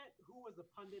I forget who was the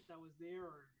pundit that was there,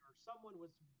 or someone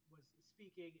was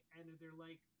speaking, and they're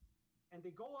like, and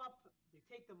they go up, they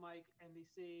take the mic, and they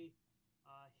say,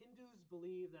 Hindus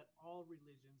believe that all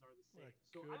religions are the My same.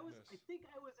 So goodness. I think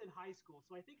I was in high school.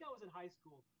 So I think I was in high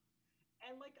school,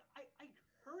 and like I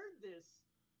heard this,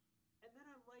 and then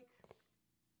I'm like,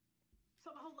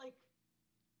 somehow like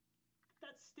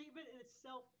that statement in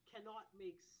itself cannot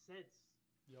make sense.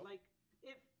 Yep. Like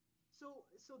if so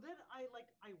then I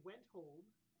went home,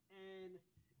 and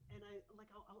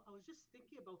I was just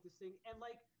thinking about this thing, and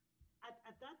like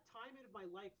at that time in my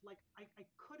life, like I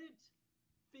couldn't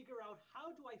figure out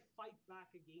how do I fight back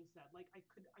against that. Like I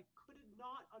could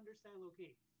not understand,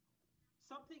 okay,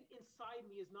 something inside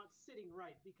me is not sitting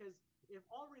right, because if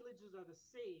all religions are the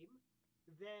same,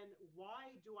 then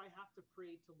why do I have to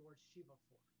pray to Lord Shiva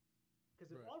for? Because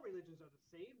if Right. all religions are the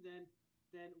same,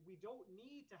 then we don't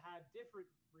need to have different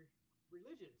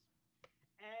religions.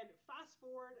 And fast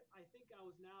forward, I think I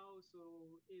was now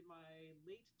so in my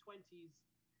late 20s,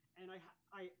 and I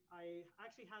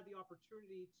actually had the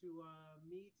opportunity to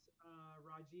meet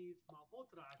Rajiv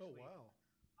Malhotra Oh actually, wow.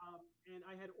 and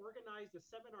I had organized a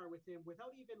seminar with him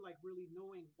without even like really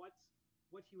knowing what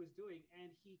he was doing,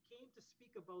 and he came to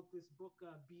speak about this book,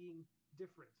 Being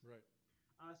Different. Right.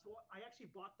 So I actually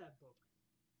bought that book,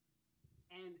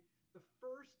 and the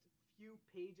first few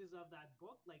pages of that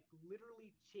book like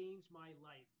literally changed my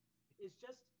life. It's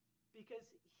just because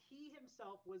he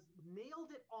himself was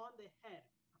nailed it on the head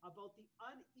about the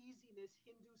uneasiness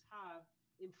Hindus have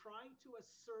in trying to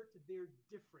assert their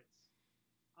difference.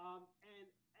 um, and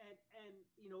and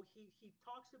he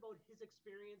talks about his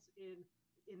experience in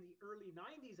the early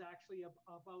 90s actually,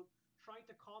 about trying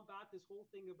to combat this whole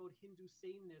thing about Hindu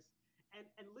sameness.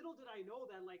 And little did I know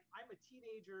that like I'm a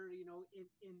teenager, in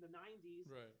the 90s,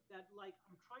 Right. that like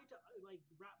I'm trying to like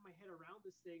wrap my head around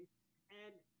this thing.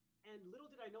 And and little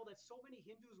did I know that so many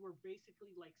Hindus were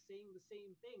basically like saying the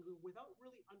same thing without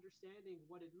really understanding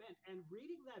what it meant. And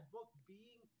reading that book,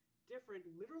 Being Different,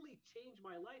 literally changed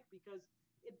my life, because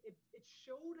it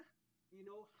showed,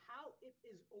 how it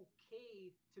is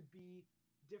okay to be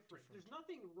different. Different. There's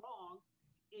nothing wrong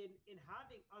in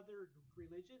having other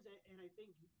religions, and I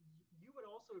think you would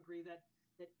also agree that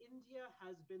India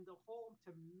has been the home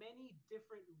to many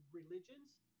different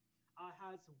religions,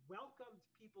 has welcomed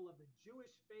people of the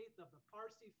Jewish faith, of the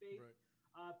Parsi faith,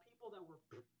 Right. people that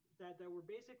were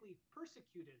basically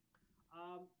persecuted.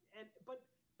 And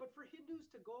but for Hindus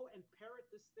to go and parrot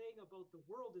this thing about the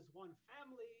world is one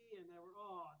family, and that we're,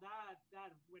 oh, that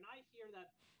when I hear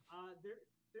that,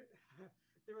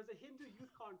 there there was a Hindu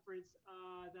youth conference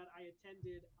that I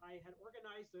attended. I had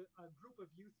organized a group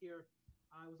of youth here.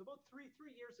 It was about three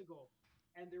years ago,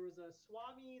 and there was a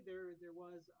Swami. There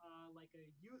was like a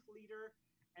youth leader,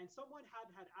 and someone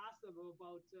had asked them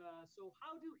about so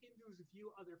how do Hindus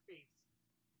view other faiths?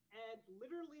 And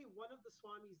literally, one of the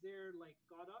Swamis there like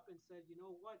got up and said, "You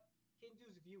know what?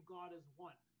 Hindus view God as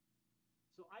one."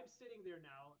 So I'm sitting there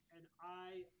now, and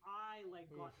I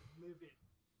like Oof. got livid.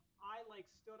 I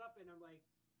like stood up and I'm like,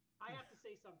 I have to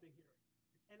say something here.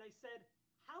 And I said,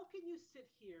 how can you sit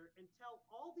here and tell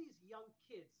all these young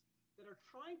kids that are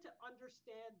trying to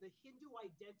understand the Hindu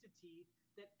identity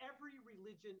that every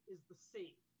religion is the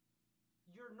same?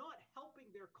 You're not helping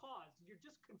their cause. You're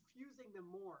just confusing them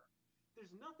more.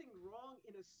 There's nothing wrong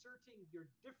in asserting your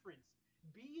difference.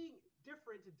 Being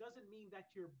different doesn't mean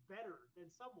that you're better than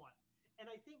someone. And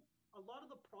I think a lot of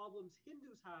the problems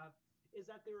Hindus have is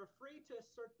that they're afraid to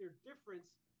assert their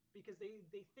difference because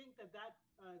they think that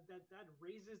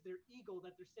raises their ego,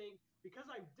 that they're saying, because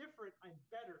I'm different, I'm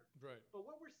better. Right. But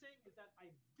what we're saying is that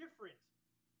I'm different.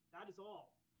 That is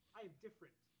all. I am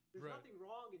different. There's Right. nothing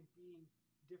wrong in being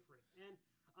different. And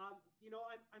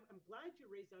I'm glad you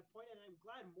raised that point, and I'm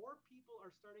glad more people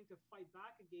are starting to fight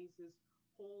back against this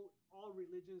whole all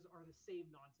religions are the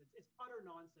same nonsense. It's utter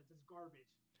nonsense. It's garbage.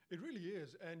 It really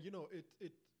is, and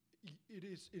it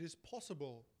is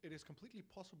possible. It is completely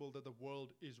possible that the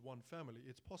world is one family.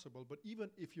 It's possible, but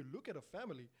even if you look at a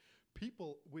family,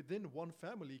 people within one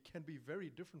family can be very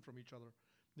different from each other.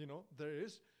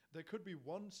 There could be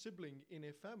one sibling in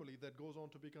a family that goes on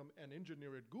to become an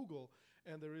engineer at Google,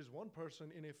 and there is one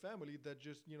person in a family that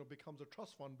just becomes a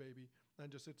trust fund baby and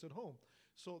just sits at home.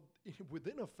 So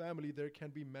within a family, there can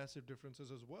be massive differences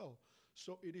as well.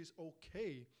 So it is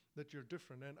okay that you're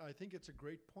different, and I think it's a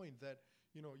great point that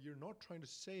you're not trying to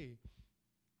say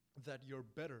that you're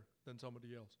better than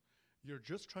somebody else. You're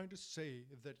just trying to say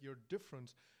that you're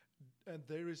different, and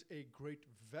there is a great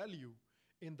value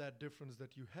in that difference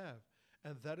that you have.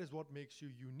 And that is what makes you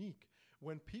unique.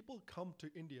 When people come to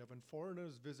India, when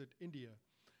foreigners visit India,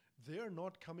 they are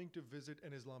not coming to visit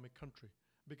an Islamic country.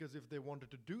 Because if they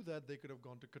wanted to do that, they could have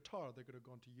gone to Qatar, they could have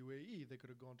gone to UAE, they could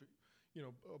have gone to,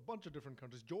 a bunch of different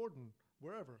countries, Jordan,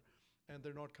 wherever. And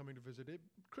they're not coming to visit a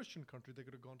Christian country. They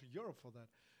could have gone to Europe for that.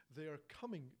 They are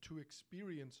coming to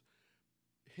experience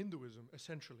Hinduism,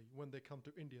 essentially, when they come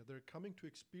to India. They're coming to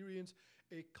experience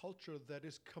a culture that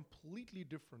is completely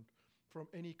different from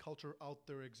any culture out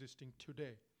there existing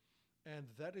today. And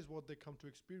that is what they come to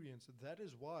experience. That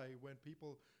is why when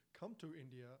people come to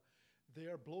India, they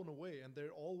are blown away and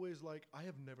they're always like, I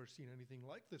have never seen anything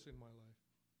like this in my life.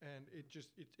 And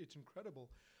it's incredible.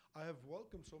 I have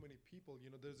welcomed so many people.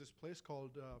 There's this place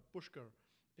called Pushkar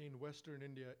in Western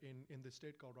India in the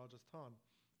state called Rajasthan.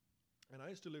 And I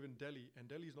used to live in Delhi, and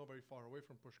Delhi is not very far away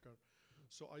from Pushkar.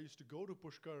 So I used to go to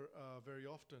Pushkar very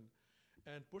often.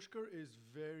 And Pushkar is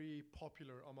very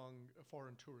popular among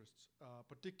foreign tourists,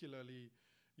 particularly,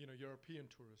 European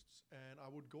tourists. And I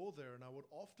would go there, and I would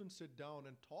often sit down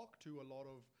and talk to a lot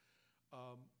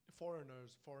of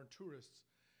foreigners, foreign tourists,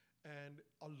 and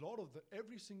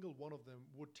every single one of them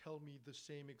would tell me the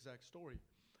same exact story,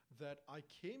 that I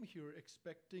came here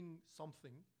expecting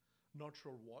something, not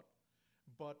sure what,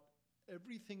 but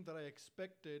everything that I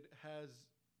expected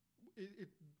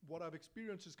what I've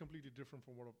experienced is completely different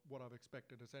from what I've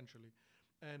expected, essentially.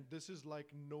 And this is like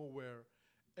nowhere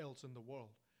else in the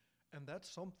world. And that's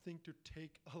something to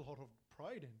take a lot of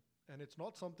pride in. And it's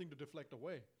not something to deflect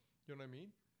away. You know what I mean?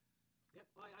 Yep,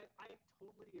 I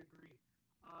totally agree.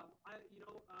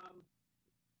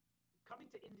 Coming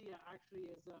to India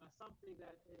actually is something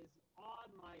that is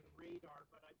on my radar,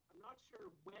 but I'm not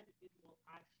sure when it will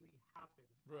actually happen.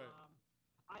 Right.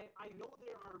 I know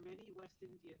there are many West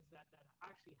Indians that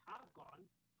actually have gone.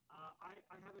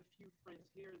 I have a few friends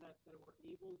here that were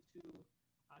able to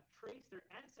trace their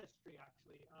ancestry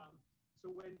actually.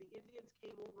 So when the Indians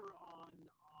came over on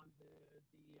the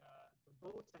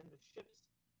boats and the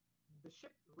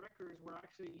ship records were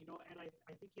actually, and I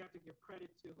think you have to give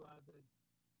credit to the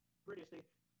British.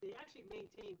 They actually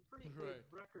maintain pretty good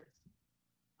Right. records.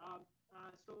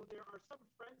 So there are some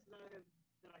friends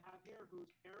that I have here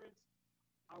whose parents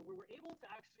we were able to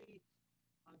actually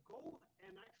go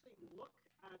and actually look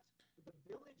at the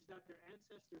village that their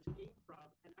ancestors came from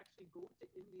and actually go to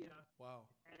India Wow.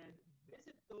 and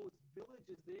visit those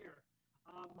villages there.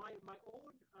 My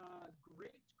own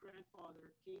great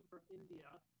grandfather came from India,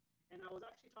 and I was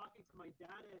actually talking to my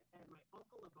dad and my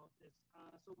uncle about this.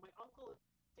 So my uncle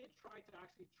did try to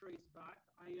actually trace back.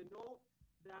 I know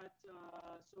that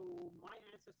so my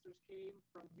ancestors came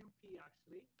from UP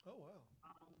actually. Oh, wow.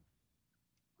 Um,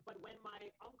 But when my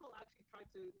uncle actually tried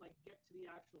to like get to the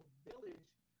actual village,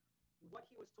 what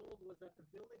he was told was that the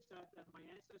village that my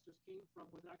ancestors came from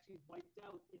was actually wiped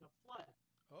out in a flood.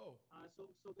 Oh, So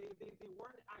they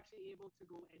weren't actually able to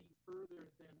go any further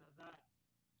than that.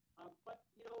 But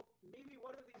maybe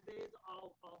one of these days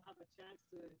I'll have a chance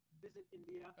to visit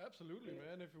India. absolutely, And,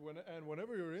 man. If you when and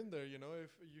whenever you're in there,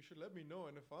 if you should let me know,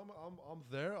 and if I'm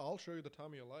there, I'll show you the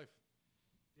time of your life.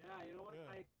 yeah, you know what?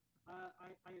 Yeah.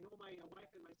 I know my wife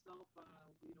and myself.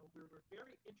 We're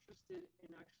very interested in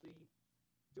actually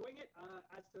doing it.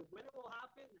 As to when it will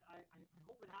happen, I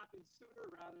hope it happens sooner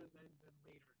rather than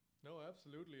later. No,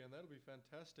 absolutely, and that'll be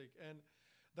fantastic. And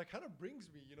that kind of brings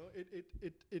me,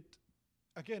 it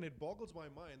again, it boggles my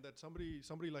mind that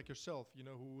somebody like yourself,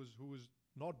 who was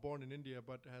not born in India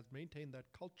but has maintained that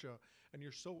culture, and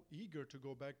you're so eager to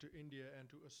go back to India and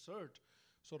to assert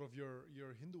sort of your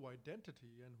Hindu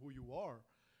identity and who you are.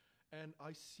 And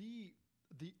I see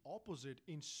the opposite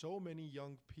in so many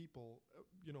young people,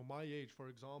 my age, for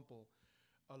example.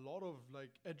 A lot of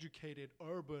like educated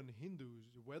urban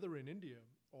Hindus, whether in India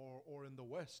or in the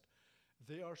West,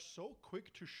 they are so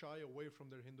quick to shy away from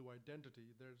their Hindu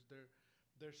identity.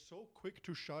 They're so quick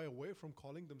to shy away from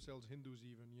calling themselves Hindus,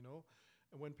 even.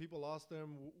 And when people ask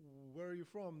them, "Where are you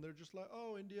from?" They're just like,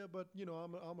 "Oh, India, but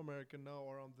I'm American now,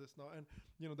 or I'm this now." And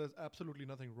there's absolutely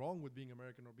nothing wrong with being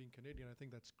American or being Canadian. I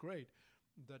think that's great.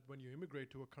 That when you immigrate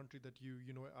to a country, that you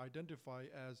identify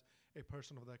as a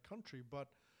person of that country, but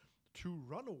to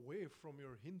run away from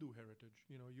your Hindu heritage.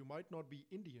 You might not be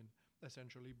Indian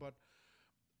essentially, but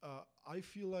I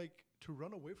feel like to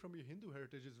run away from your Hindu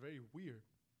heritage is very weird.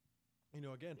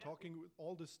 Again, Yeah, talking with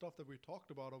all this stuff that we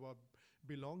talked about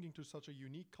belonging to such a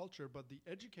unique culture, but the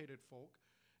educated folk,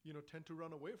 tend to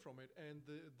run away from it, and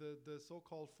the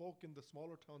so-called folk in the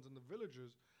smaller towns and the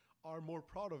villages are more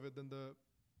proud of it than the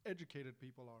educated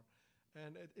people are,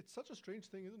 and it's such a strange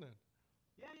thing, isn't it?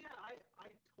 yeah. I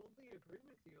totally agree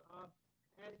with you.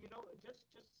 And just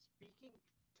speaking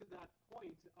to that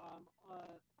point,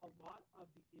 a lot of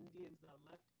the Indians that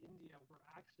left India were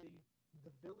actually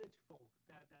the village folk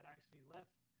that actually left.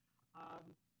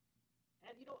 Um,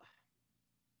 and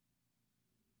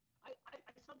I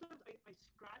sometimes I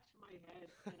scratch my head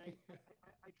and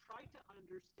I try to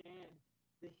understand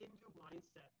the Hindu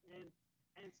mindset, and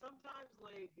sometimes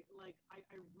I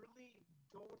really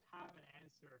don't have an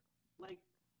answer. Like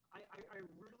I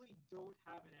really don't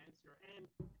have an answer, and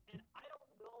I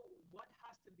don't know what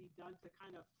has to be done to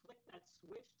kind of flick that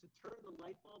switch to turn the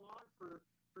light bulb on for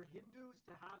Hindus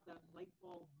to have that light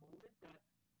bulb moment that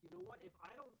what, if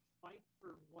I don't fight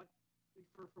for what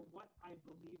I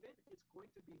believe in, it's going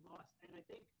to be lost. And I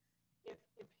think if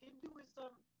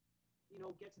Hinduism,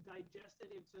 gets digested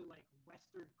into like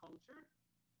Western culture,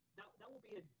 that will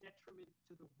be a detriment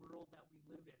to the world that we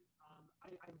live in.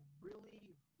 I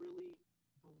really, really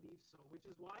believe so, which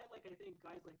is why, like, I think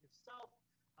guys like yourself,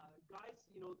 guys,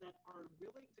 that are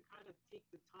willing to kind of take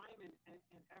the time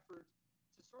and effort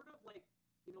to sort of like,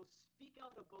 speak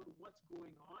out about what's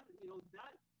going on,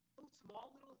 that those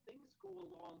small little things go a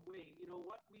long way. You know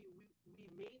what? We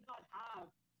may not have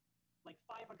like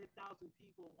 500,000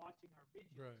 people watching our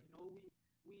videos. Right.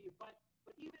 But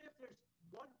even if there's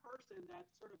one person that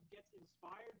sort of gets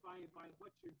inspired by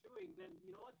what you're doing, then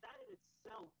you know what, that in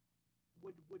itself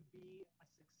would be a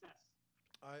success.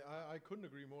 I couldn't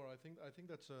agree more. I think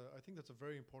that's a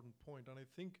very important point, and I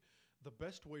think the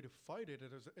best way to fight it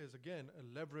is again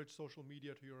leverage social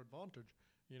media to your advantage.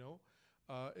 You know,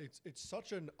 it's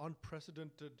such an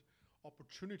unprecedented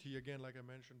opportunity again, like I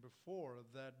mentioned before,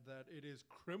 that it is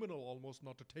criminal almost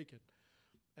not to take it,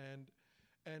 and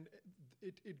and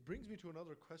it brings me to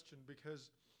another question because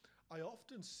I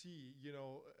often see,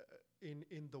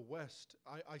 in the West,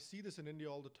 I see this in India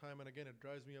all the time, and again, it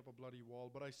drives me up a bloody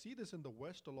wall. But I see this in the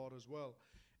West a lot as well,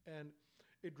 and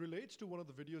it relates to one of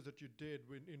the videos that you did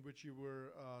in which you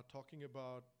were talking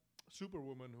about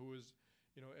Superwoman, who is,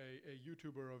 a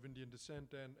YouTuber of Indian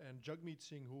descent, and Jagmeet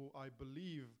Singh, who I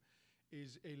believe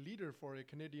is a leader for a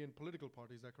Canadian political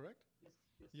party. Is that correct? Yes,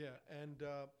 yes, Yeah, yeah. and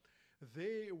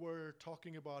they were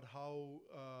talking about how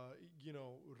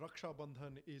Raksha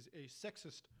Bandhan is a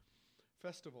sexist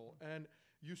festival, and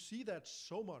you see that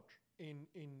so much in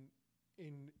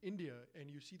India, and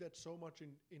you see that so much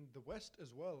in the West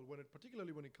as well.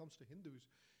 Particularly when it comes to Hindus,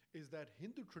 is that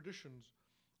Hindu traditions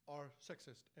are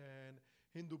sexist and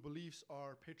Hindu beliefs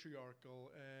are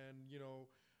patriarchal, and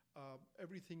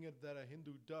everything that a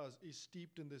Hindu does is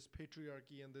steeped in this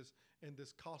patriarchy and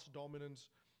this caste dominance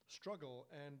struggle,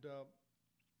 and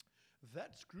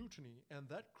that scrutiny and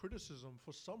that criticism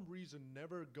for some reason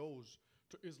never goes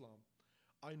to Islam.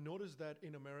 I notice that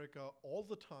in America all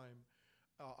the time.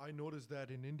 I notice that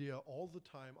in India all the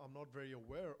time. I'm not very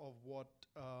aware of what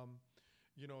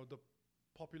the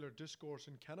popular discourse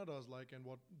in Canada is like and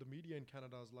what the media in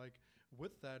Canada is like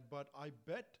with that. But I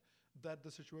bet that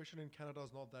the situation in Canada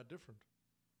is not that different.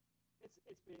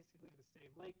 It's basically the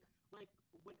same. Like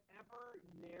whatever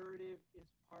narrative is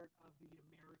part of the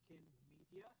American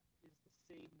media is the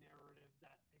same narrative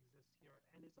that exists here,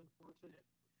 and it's unfortunate.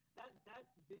 That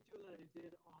video that I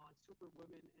did on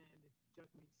Superwoman and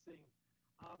Jagmeet Singh,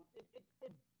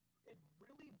 it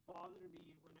really bothered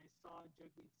me when I saw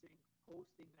Jagmeet Singh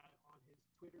posting that on his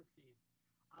Twitter feed,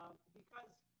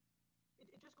 because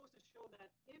it just goes to show that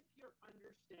if your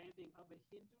understanding of a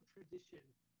Hindu tradition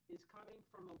is coming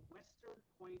from a Western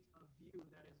point of view,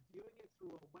 that is viewing it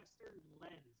through a Western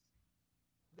lens,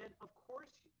 then of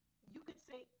course you could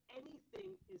say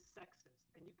anything is sexist,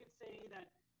 and you could say that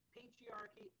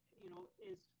patriarchy,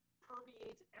 is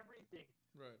permeates everything.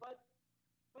 Right. But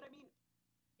I mean,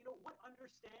 what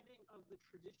understanding of the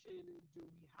tradition do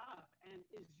we have, and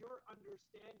is your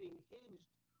understanding hinged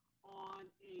on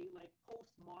a like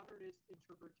postmodernist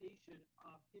interpretation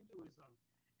of Hinduism?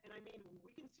 And I mean, we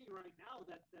can see right now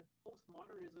that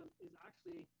postmodernism is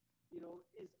actually,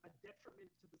 is a detriment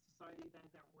to the society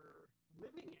that we're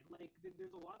living in. Like,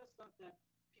 there's a lot of stuff that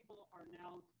people are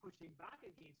now pushing back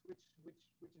against, which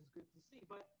is good to see.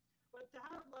 But to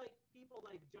have like people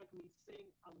like Jagmeet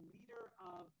Singh, a leader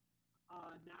of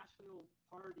national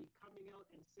party, coming out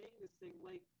and saying this thing,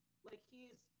 like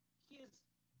he is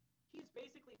he's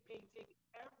basically painting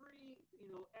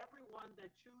everyone that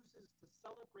chooses to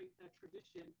celebrate that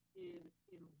tradition in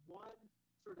one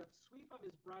sort of sweep of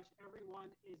his brush. Everyone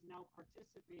is now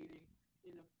participating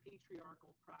in a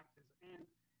patriarchal practice, and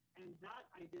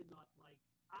that I did not like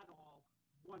at all,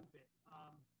 one bit.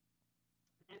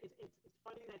 And it's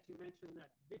funny that you mentioned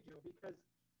that video, because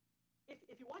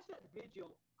if you watch that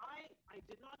video, I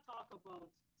did not talk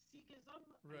about Sikhism.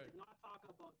 Right. I did not talk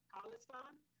about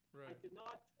Khalistan. Right. I did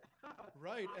not.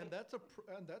 Right, and that's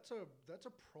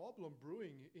a problem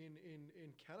brewing in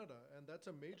Canada, and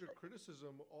that's a major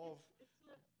criticism of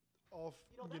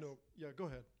yeah. Go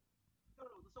ahead. No.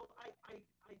 So I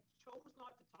chose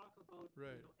not to talk about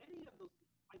Right. any of those.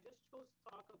 I just chose to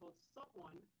talk about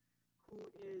someone who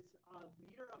is a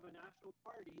leader of a national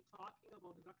party talking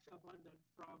about Raksha Bandhan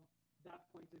from that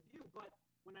point of view. But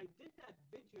when I did that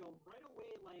video, right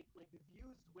away, like the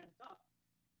views went up.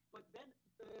 But then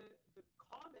the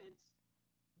comments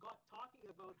got talking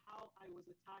about how I was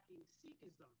attacking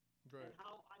Sikhism, Right. and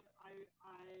how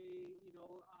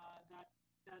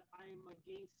that I'm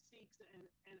against Sikhs,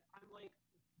 and I'm like,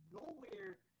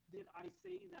 nowhere did I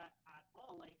say that at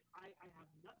all. Like, I have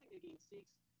nothing against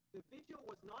Sikhs. The video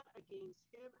was not against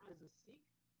him as a Sikh.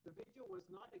 The video was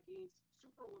not against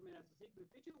Superwoman as a Sikh. The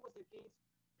video was against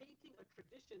painting a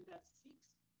tradition that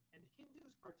Sikhs and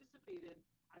Hindus participate in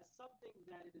as something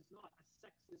that it is not, a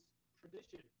sexist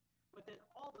tradition. But then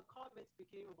all the comments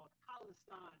became about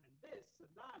Khalistan and this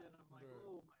and that, and I'm like, Right.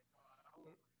 oh my god, oh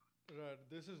my god. Right.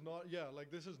 This is not, yeah,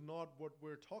 like this is not what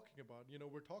we're talking about.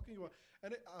 We're talking about,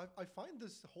 and I find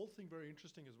this whole thing very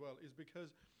interesting as well, is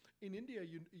because in India,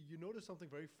 you notice something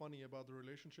very funny about the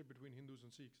relationship between Hindus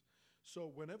and Sikhs.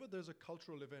 So whenever there's a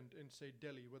cultural event in, say,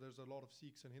 Delhi, where there's a lot of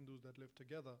Sikhs and Hindus that live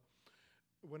together,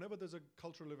 whenever there's a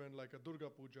cultural event like a Durga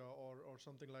Puja or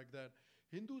something like that,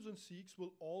 Hindus and Sikhs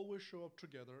will always show up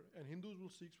together, and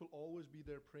Sikhs will always be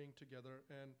there praying together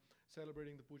and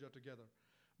celebrating the puja together.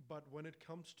 But when it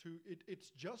comes to it's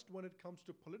just when it comes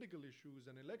to political issues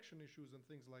and election issues and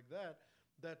things like that,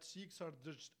 that Sikhs are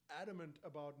just adamant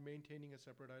about maintaining a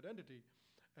separate identity.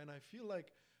 And I feel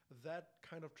like that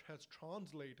kind of has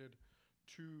translated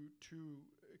to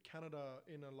Canada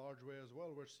in a large way as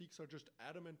well, where Sikhs are just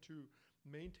adamant to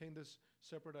maintain this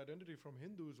separate identity from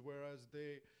Hindus, whereas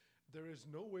there is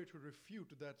no way to refute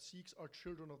that Sikhs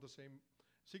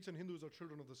and Hindus are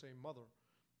children of the same mother.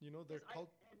 Their Yes,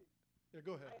 cult. Yeah,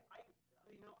 go ahead. I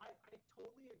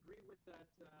totally agree with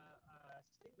that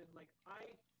statement. Like,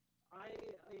 I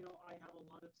have a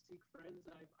lot of Sikh friends.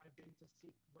 I've been to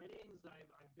Sikh weddings.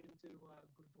 I've been to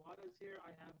gurdwaras here.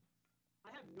 I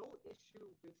have no issue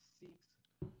with Sikhs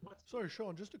whatsoever. Sorry,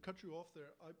 Sean, just to cut you off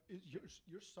there.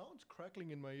 Your sound's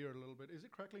crackling in my ear a little bit. Is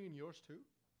it crackling in yours too?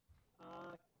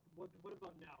 What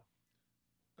about now?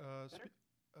 Better?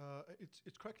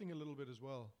 It's crackling a little bit as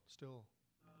well. Still.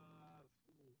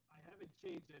 I haven't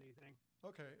changed anything.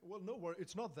 Okay. Well, no worry.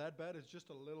 It's not that bad. It's just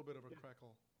a little bit of a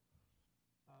crackle.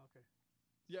 Okay.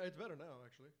 Yeah, it's better now,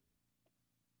 actually.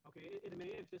 Okay, it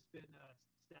may have just been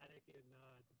static in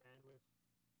the bandwidth.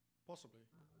 Possibly.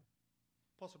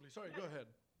 Possibly. Sorry, go ahead.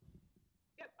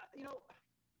 Yeah,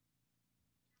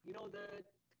 the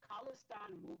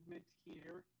Palestine movement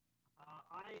here.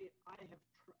 I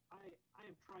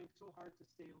am trying so hard to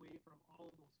stay away from all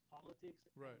of those politics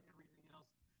and Right. everything else.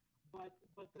 But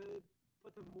but the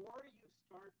but the more you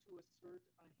start to assert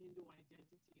a Hindu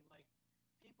identity, like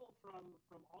people from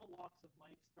all walks of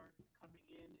life start coming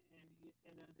in,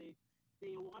 and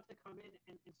they want to come in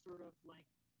and sort of like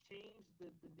change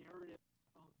the narrative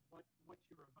of what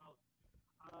you're about.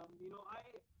 I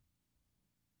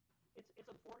it's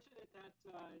unfortunate that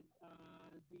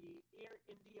the Air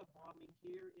India bombing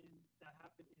here in that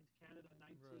happened in Canada,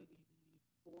 Right.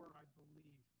 1984, I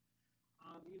believe.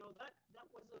 That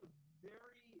was a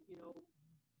very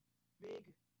big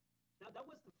that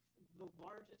was the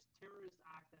largest terrorist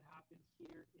act that happened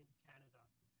here in Canada,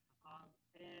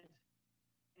 and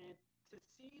to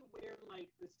see where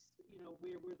like this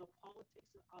where the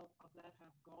politics of that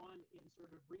have gone in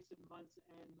sort of recent months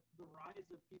and the rise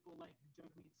of people like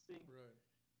Jagmeet Singh, Right.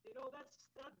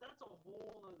 that's a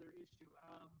whole other issue.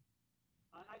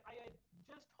 I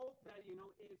just hope that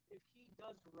if he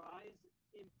does rise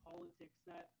in politics,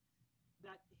 that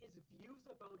his views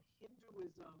about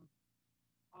Hinduism,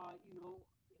 uh, you know,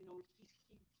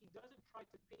 he doesn't try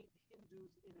to paint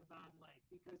Hindus in a bad light,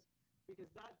 because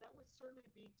that would certainly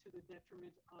be to the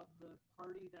detriment of the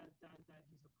party that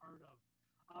he's a part of.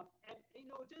 And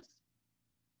just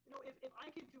if I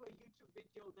can do a YouTube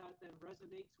video that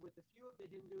resonates with a few of the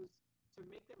Hindus to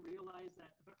make them realize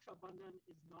that Raksha Bandhan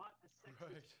is not a sexist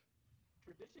Right.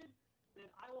 tradition, then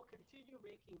I will continue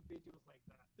making videos like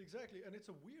that. Exactly, and it's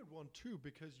a weird one too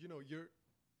because you're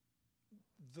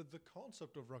the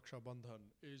concept of Raksha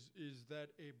Bandhan is that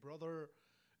a brother,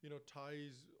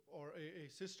 ties or a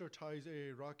sister ties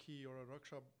a Rakhi or a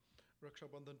Raksha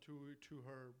Bandhan to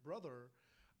her brother,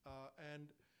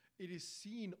 and it is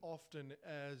seen often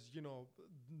as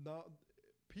now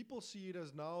people see it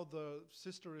as now the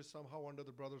sister is somehow under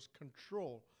the brother's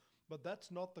control, but that's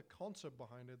not the concept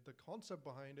behind it. The concept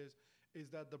behind is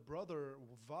that the brother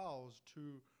vows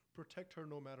to protect her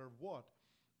no matter what,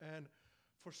 and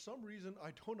for some reason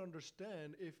I don't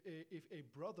understand if a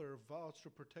brother vows to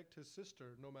protect his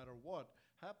sister no matter what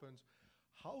happens,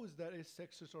 how is that a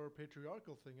sexist or a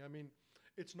patriarchal thing? I mean,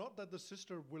 it's not that the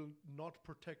sister will not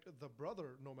protect the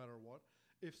brother no matter what.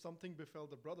 If something befell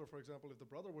the brother, for example, if the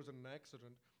brother was in an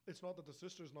accident, it's not that the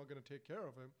sister is not going to take care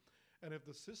of him. And if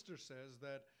the sister says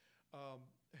that,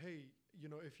 hey,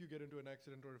 if you get into an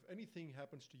accident or if anything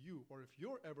happens to you or if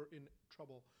you're ever in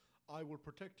trouble, I will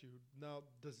protect you. Now,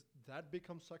 does that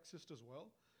become sexist as well?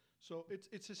 So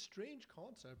it's a strange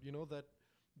concept,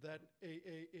 that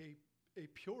a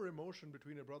pure emotion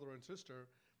between a brother and sister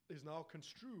is now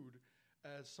construed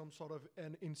as some sort of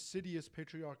an insidious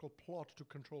patriarchal plot to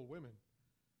control women.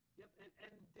 Yep,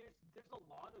 and there's a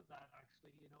lot of that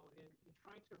actually. In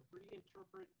trying to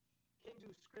reinterpret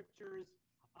Hindu scriptures.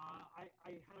 I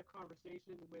had a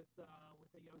conversation with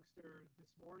a youngster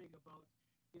this morning about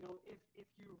if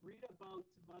you read about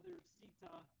Mother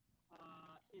Sita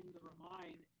in the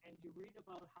Ramayana, and you read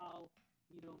about how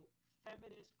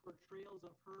feminist portrayals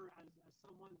of her as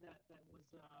someone that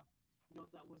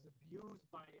was abused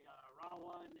by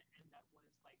Ravan, and that was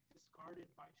like discarded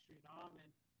by Sri Ram,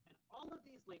 and all of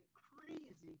these like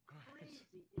Right.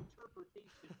 crazy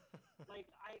interpretations. Like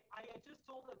I had just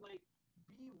told him, like,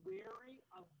 be wary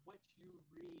of what you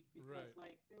read, because Right.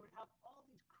 like they would have all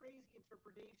these crazy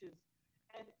interpretations,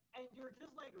 and you're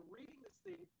just like reading this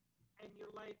thing, and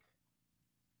you're like,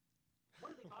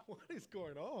 what are they talking What about? is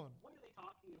going on? What are they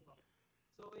talking about?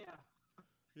 So yeah,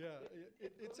 Yeah,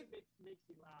 it it's a really makes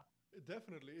me laugh.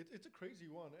 definitely it's a crazy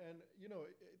one, and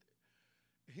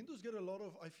Hindus get a lot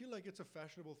of. I feel like it's a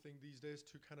fashionable thing these days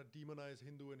to kind of demonize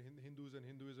Hindus and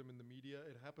Hinduism in the media.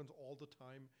 It happens all the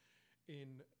time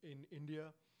in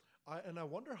India, and I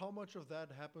wonder how much of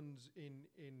that happens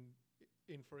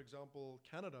in for example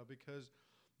Canada, because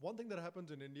one thing that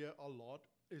happens in India a lot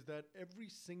is that every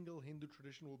single Hindu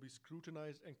tradition will be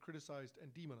scrutinized and criticized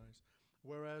and demonized,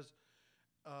 whereas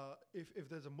if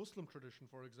there's a Muslim tradition,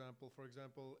 for example,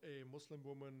 a Muslim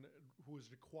woman who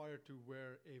is required to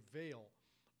wear a veil,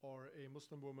 or a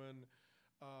Muslim woman,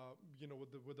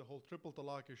 with the whole triple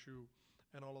talaq issue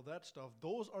and all of that stuff,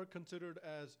 those are considered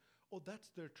as, oh, that's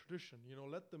their tradition.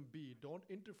 Let them be. Don't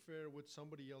interfere with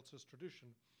somebody else's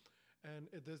tradition. And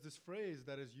there's this phrase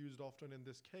that is used often in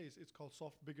this case. It's called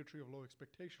soft bigotry of low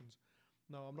expectations.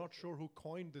 Now, I'm not sure who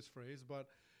coined this phrase, but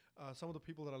some of the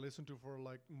people that I listen to, for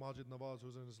like Majid Nawaz,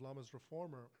 who's an Islamist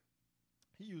reformer,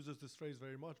 he uses this phrase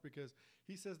very much because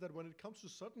he says that when it comes to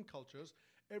certain cultures,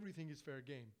 everything is fair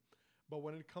game. But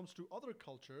when it comes to other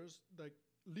cultures, like,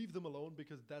 leave them alone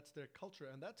because that's their culture.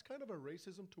 And that's kind of a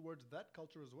racism towards that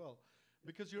culture as well.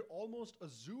 because you're almost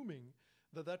assuming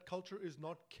that that culture is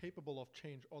not capable of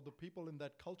change, or the people in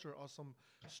that culture are some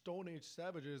Stone Age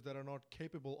savages that are not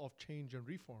capable of change and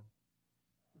reform.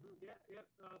 Yeah, yeah.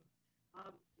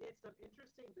 It's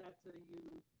interesting that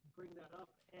you bring that up,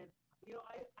 and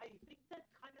I think that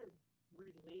kind of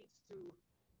relates to,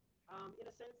 in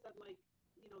a sense that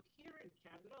here in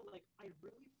Canada, I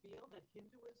really feel that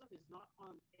Hinduism is not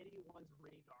on anyone's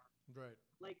radar. Right.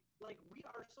 Like we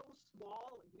are so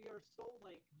small, we are so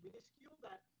minuscule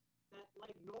that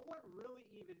no one really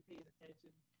even pays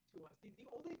attention to us. The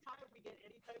only time we get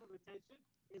any type of attention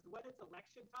is when it's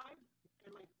election time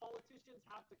and politicians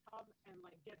have to come and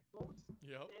get votes.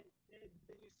 Yep. Then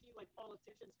you see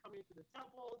politicians coming to the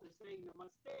temple, they're saying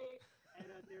namaste, and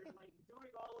they're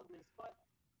doing all of this. But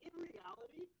in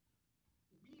reality,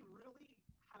 we really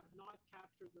have not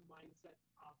captured the mindset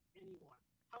of anyone.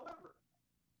 However,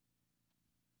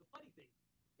 the funny thing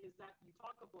is that you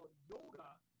talk about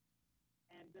yoga,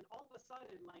 and then all of a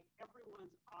sudden,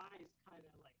 everyone's eyes kind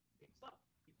of picks up,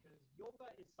 because yoga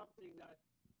is something that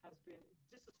has been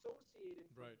disassociated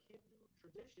from Right. Hindu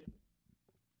tradition,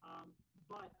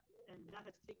 but and that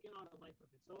has taken on a life of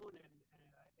its own, and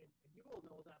you will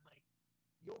know that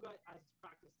yoga as it's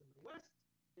practiced in the West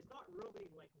is not really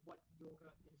what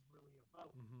yoga is really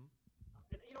about. Mm-hmm.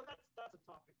 And that's a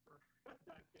topic for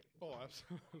that day. Oh,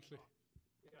 absolutely.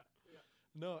 Yeah, yeah.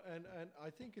 No, and I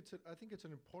think it's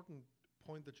an important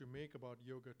point that you make about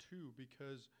yoga too,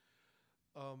 because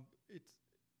it's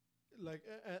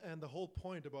and the whole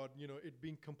point about it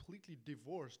being completely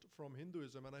divorced from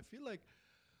Hinduism, and I feel like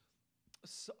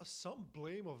some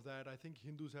blame of that I think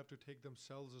Hindus have to take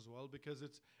themselves as well, because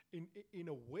it's in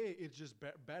a way it's just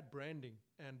bad branding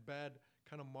and bad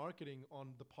kind of marketing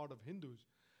on the part of Hindus.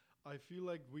 I feel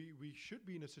like we should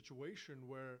be in a situation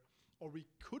where, or we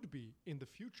could be in the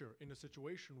future in a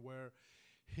situation where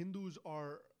Hindus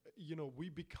are,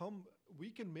 we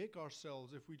can make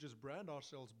ourselves, if we just brand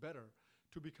ourselves better,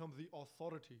 to become the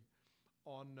authority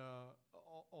on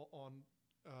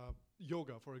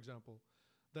yoga, for example.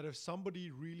 That if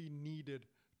somebody really needed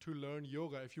to learn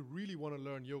yoga, if you really want to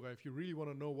learn yoga, if you really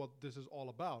want to know what this is all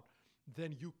about,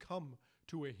 then you come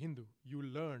to a Hindu. You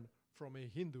learn from a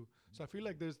Hindu. So I feel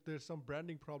like there's some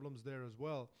branding problems there as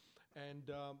well.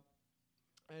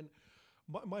 And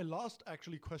my last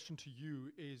actually question to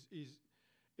you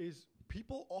is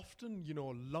people often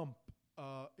lump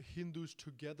Hindus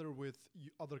together with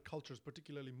other cultures,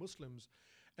 particularly Muslims,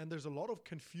 and there's a lot of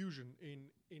confusion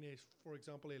in a, for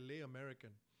example, a lay American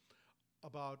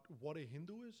about what a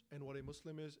Hindu is and what a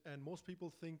Muslim is, and most people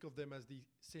think of them as the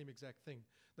same exact thing,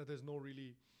 that there's no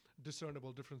really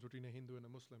discernible difference between a Hindu and a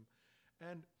Muslim.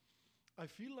 And I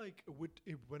feel like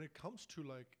when it comes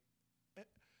to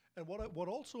and what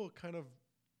also kind of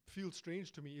feels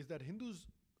strange to me is that Hindus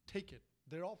take it.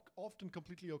 They're often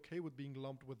completely okay with being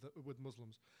lumped with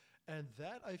Muslims, and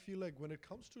that I feel like when it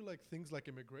comes to things like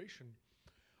immigration,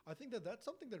 I think that that's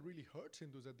something that really hurts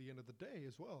Hindus at the end of the day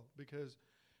as well, because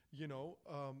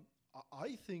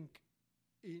I think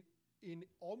in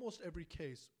almost every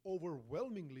case,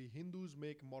 overwhelmingly Hindus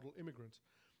make model immigrants,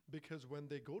 because when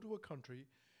they go to a country,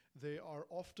 they are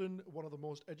often one of the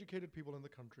most educated people in the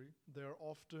country. They are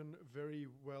often very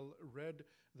well read.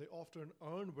 They often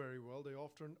earn very well. They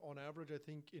often, on average, I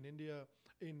think in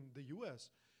the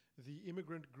US, the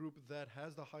immigrant group that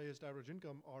has the highest average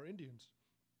income are Indians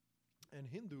and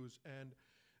Hindus, and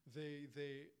they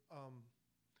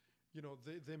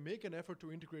make an effort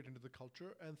to integrate into the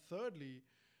culture. And thirdly,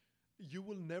 you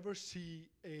will never see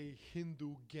a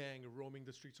Hindu gang roaming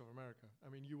the streets of America. I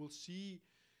mean, you will see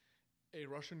a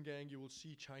Russian gang, you will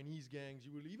see Chinese gangs,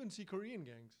 you will even see Korean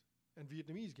gangs and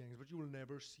Vietnamese gangs, but you will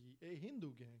never see a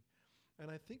Hindu gang.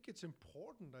 And I think it's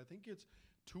important. I think it's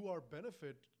to our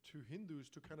benefit to Hindus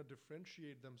to kind of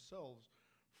differentiate themselves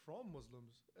from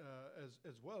Muslims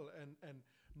as well, and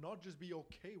not just be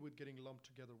okay with getting lumped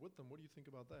together with them. What do you think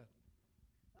about that?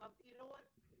 You know what?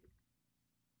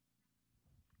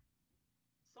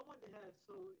 Someone has,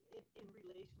 so in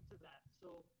relation to that,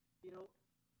 so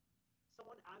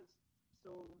someone asked.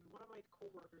 So one of my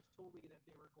coworkers told me that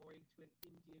they were going to an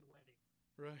Indian wedding.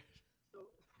 Right.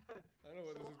 So I know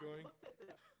where this is going.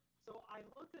 I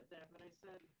looked at them and I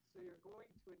said, "So you're going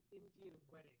to an Indian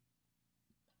wedding?"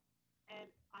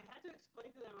 And I had to explain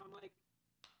to them. I'm like,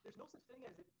 "There's no such thing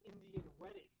as an Indian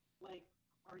wedding. Like,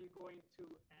 are you going to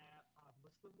a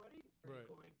Muslim wedding? Are Right.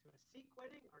 you going to a Sikh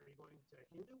wedding? Are you going to a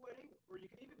Hindu wedding? Or you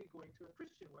could even be going to a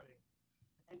Christian wedding."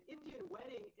 An Indian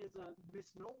wedding is a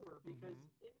misnomer, because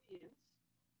Indians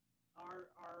are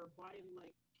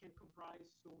can comprise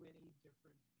so many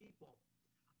different people.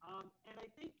 And I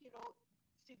think,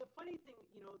 see, the funny thing,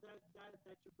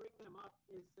 that you bring them up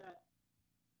is that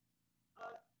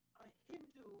a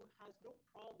Hindu has no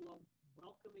problem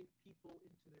welcoming people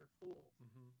into their fold.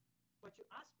 Mm-hmm. But you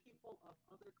ask people of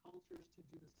other cultures to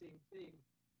do the same thing,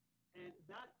 and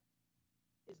that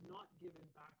is not given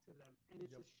back to them, and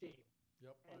it's Yep. a shame.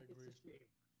 Yep. And I it's agree. a shame.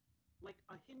 Like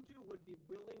a Hindu would be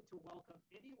willing to welcome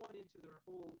anyone into their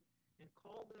fold and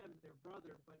call them their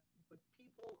brother, but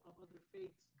people of other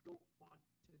faiths don't want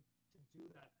to do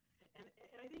that. And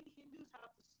I think Hindus have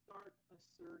to start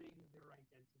asserting their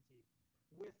identity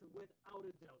without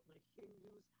a doubt. Like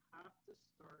Hindus have to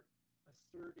start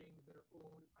asserting their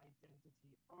own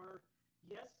identity.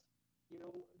 Yes,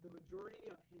 the majority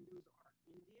of Hindus are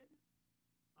Indian,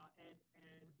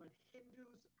 and but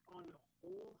Hindus on a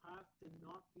whole have to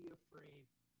not be afraid,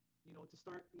 to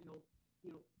start,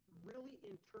 really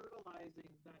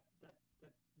internalizing that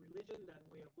religion, that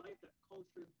way of life, that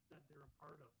culture that they're a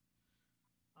part of.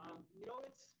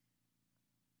 It's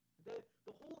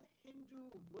the whole Hindu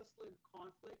Muslim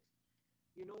conflict.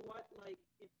 You know what? Like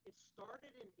it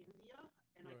started in India,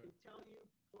 and I Right. can tell you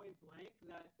point blank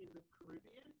that in the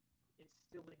Caribbean, it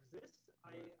still exists.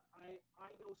 Right. I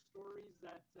know stories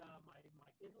that my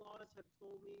in-laws have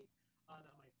told me,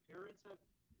 that my parents have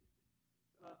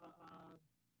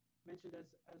mentioned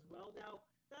as well. Now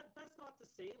that's not to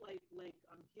say like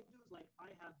Hindus, like I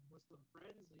have Muslim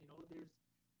friends.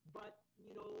 But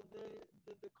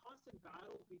the constant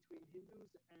battle between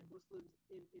Hindus and Muslims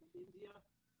in India,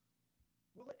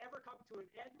 will it ever come to an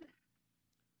end?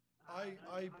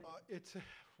 It's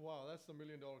wow. That's the $1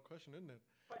 million question, isn't it?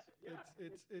 Question, yeah.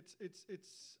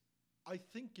 It's. I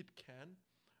think it can,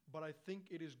 but I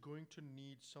think it is going to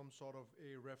need some sort of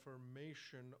a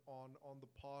reformation on the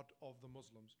part of the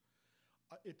Muslims.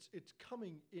 It's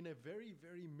coming in a very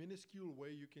very minuscule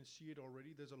way. You can see it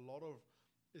already. There's a lot of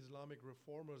Islamic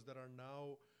reformers that are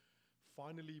now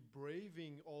finally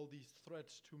braving all these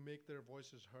threats to make their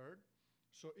voices heard.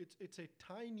 So it's a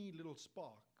tiny little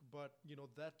spark, but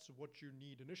that's what you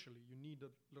need initially. You need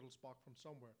a little spark from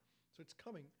somewhere. So it's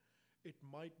coming. It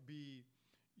might be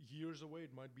years away,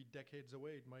 it might be decades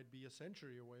away, it might be a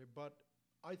century away, but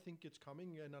I think it's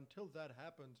coming, and until that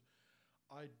happens,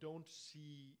 I don't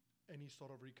see any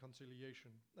sort of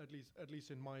reconciliation. At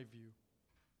least in my view.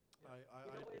 Yeah.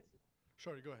 I It's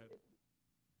sorry, go ahead. it,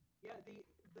 yeah.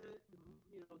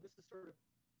 This is sort of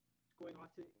going on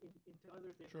into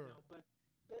other things Sure. now, but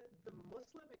the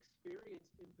Muslim experience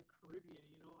in the Caribbean,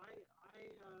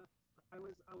 I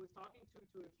was talking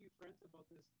to a few friends about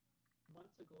this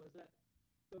months ago. Is that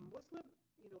the Muslim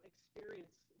experience,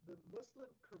 the Muslim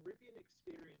Caribbean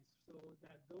experience, so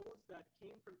that those that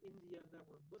came from India that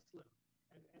were Muslim,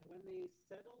 and when they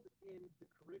settled in the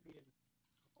Caribbean,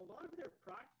 a lot of their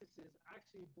practices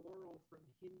actually borrow from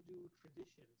Hindu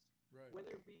traditions, Right.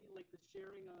 whether it be like the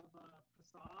sharing of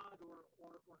prasad or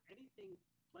anything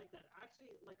like that.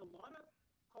 Actually, like a lot of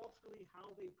culturally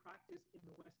how they practice in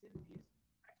the West Indies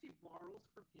actually borrows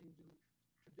from Hindu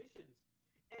traditions.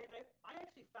 And I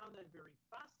actually found that very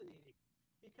fascinating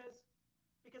because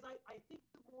I think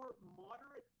the more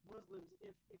moderate Muslims,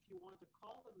 if you want to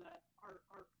call them that, are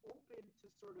open to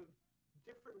sort of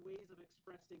different ways of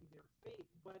expressing their faith.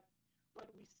 But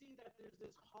we see that there's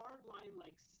this hardline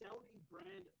like Saudi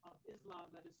brand of Islam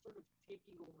that is sort of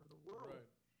taking over the world.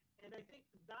 Right. And I think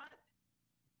that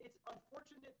it's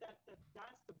unfortunate that's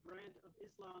the brand of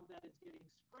Islam that is getting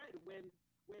spread when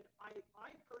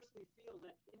I personally feel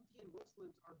that Indian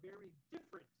Muslims are very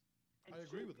different and I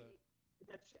agree with that.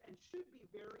 should be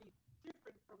very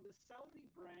different from the Saudi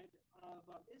brand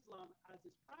of Islam as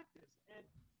is practiced.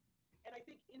 And I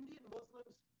think Indian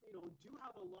Muslims, do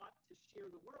have a lot to share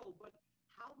the world, but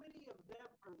how many of them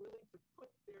are willing to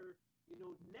put their,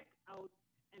 neck out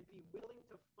and be willing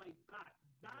to fight back?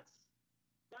 Yep.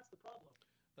 That's the problem.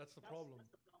 That's the problem.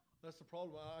 That's the problem. That's the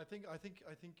problem. I think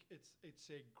it's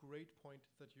a great point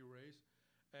that you raise,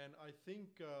 and I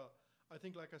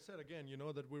think like I said again,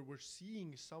 that we're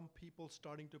seeing some people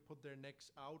starting to put their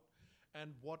necks out,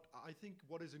 and what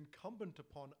is incumbent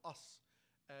upon us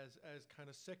as kind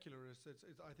of secularists,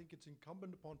 I think it's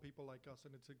incumbent upon people like us,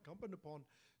 and it's incumbent upon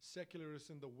secularists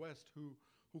in the West who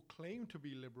claim to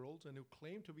be liberals and who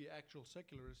claim to be actual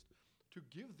secularists to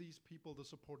give these people the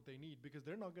support they need, because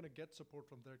they're not going to get support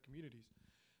from their communities.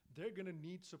 They're going to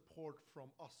need support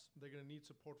from us. They're going to need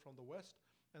support from the West,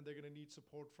 and they're going to need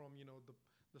support from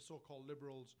the so-called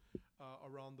liberals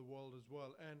around the world as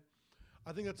well. And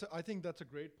I think that's a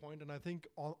great point. And I think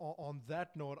on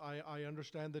that note, I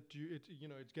understand that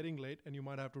it's getting late and you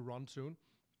might have to run soon.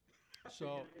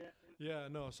 So Yeah. yeah,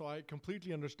 no. So I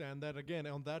completely understand that. Again,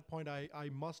 on that point, I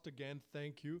must again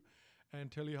thank you.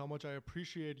 and tell you how much I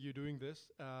appreciate you doing this.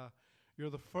 You're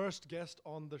the first guest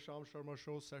on the Sham Sharma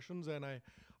Show sessions, and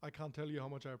I can't tell you how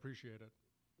much I appreciate it.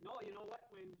 No, you know what?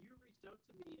 When you reached out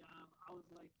to me, I was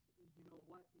like, you know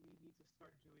what? We need to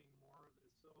start doing more of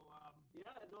this. So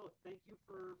yeah, no, thank you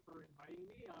for inviting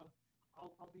me.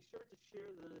 I'll be sure to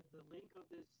share the link of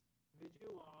this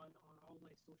video on all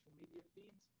my social media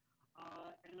feeds.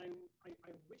 And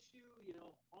I wish you, you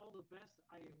know, all the best.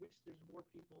 I wish there's more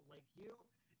people like you.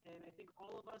 And I think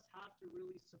all of us have to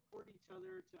really support each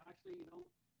other to actually, you know,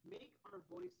 make our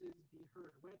voices be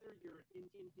heard. Whether you're an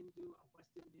Indian Hindu, a West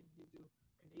Indian Hindu,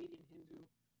 Canadian Hindu,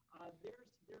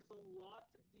 there's a lot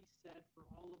to be said for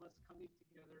all of us coming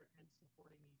together and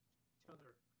supporting each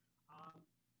other. Um,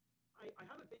 I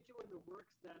have a video in the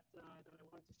works that I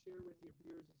want to share with your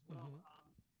viewers as well.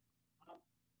 Um,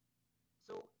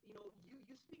 so you know,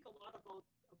 you speak a lot about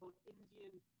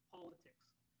Indian politics,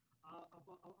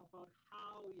 about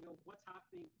how, you know, what's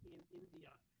happening in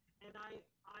India, and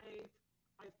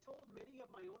I've told many of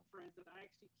my own friends that I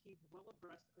actually keep well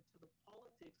abreast to the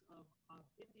politics of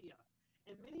India,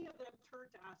 and many of them turn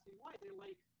to ask me why. They're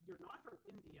like, "You're not from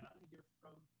India. You're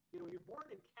from, you know, you're born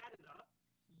in Canada.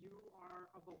 You are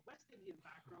of a West Indian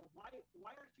background. Why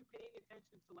aren't you paying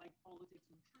attention to like politics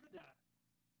in Trinidad?"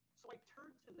 So I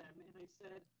turned to them and I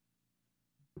said,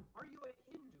 "Are you a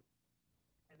Hindu?"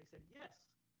 And they said, "Yes."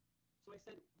 So I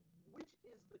said, "Which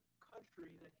is the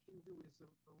country that Hinduism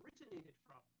originated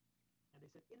from?" And they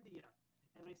said, "India."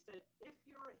 And I said, "If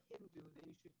you're a Hindu, then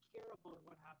you should care about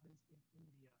what happens in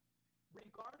India,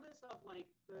 regardless of like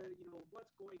the, you know,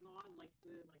 what's going on, like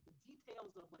the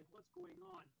details of like what's going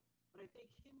on. But I think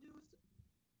Hindus,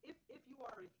 if you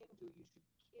are a Hindu, you should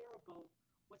care about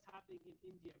what's happening in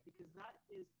India, because that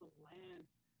is the land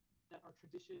that our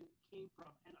tradition came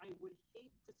from. And I would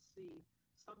hate to see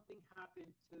something happen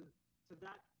to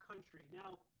that country.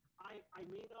 Now, I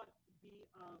may not be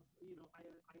of, you know, I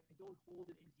don't hold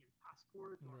an Indian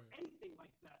passport or anything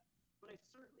like that, but I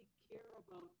certainly care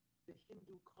about the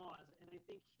Hindu cause. And I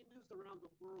think Hindus around the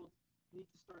world need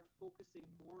to start focusing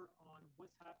more on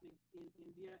what's happening in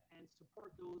India and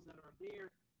support those that are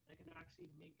there that can actually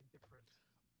make a difference.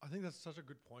 I think that's such a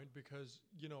good point because,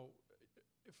 you know,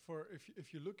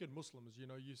 if you look at Muslims, you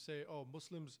know, you say, oh,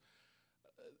 Muslims.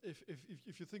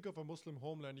 If you think of a Muslim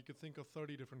homeland, you could think of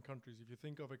 30 different countries. If you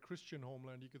think of a Christian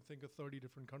homeland, you could think of 30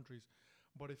 different countries.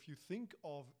 But if you think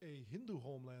of a Hindu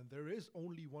homeland, there is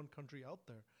only one country out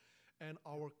there. And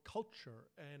our culture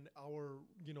and our,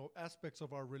 you know, aspects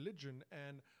of our religion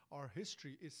and our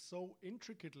history is so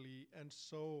intricately and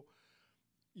so,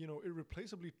 you know,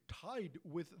 irreplaceably tied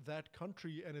with that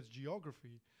country and its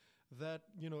geography that,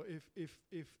 you know,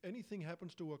 if anything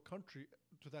happens to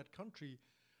that country,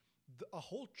 a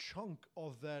whole chunk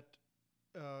of that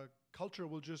culture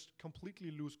will just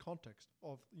completely lose context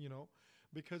of, you know,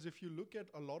 because if you look at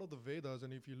a lot of the Vedas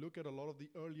and if you look at a lot of the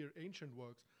earlier ancient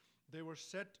works, they were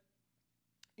set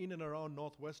in and around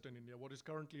northwestern India, what is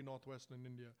currently northwestern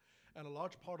India. And a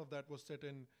large part of that was set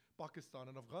in Pakistan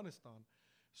and Afghanistan.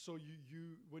 So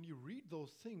you when you read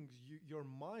those things, your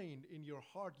mind, in your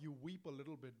heart, you weep a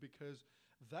little bit because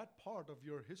that part of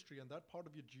your history and that part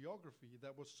of your geography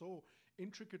that was so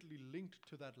intricately linked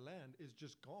to that land is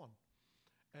just gone.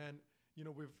 And you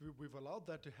know, we've allowed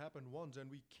that to happen once, and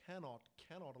we cannot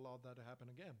allow that to happen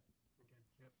again.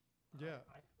 Yep. Yeah.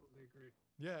 I totally agree.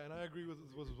 Yeah, and I agree with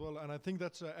this as well. And I think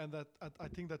that's I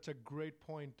think that's a great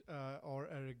point or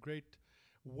a great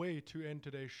way to end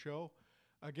today's show.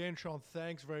 Again, Shawn,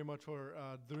 thanks very much for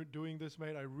doing this,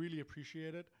 mate. I really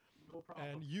appreciate it. No problem.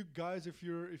 And you guys, if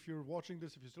you're watching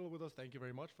this, if you're still with us, thank you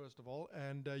very much, first of all.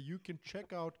 And you can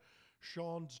check out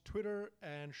Shawn's Twitter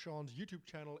and Shawn's YouTube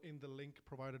channel in the link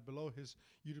provided below. His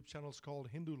YouTube channel is called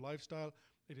Hindu Lifestyle.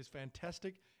 It is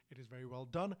fantastic. It is very well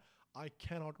done. I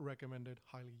cannot recommend it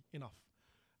highly enough.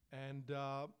 And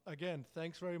again,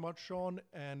 thanks very much, Shawn.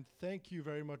 And thank you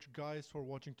very much, guys, for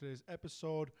watching today's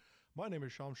episode. My name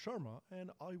is Sham Sharma,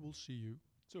 and I will see you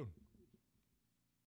soon.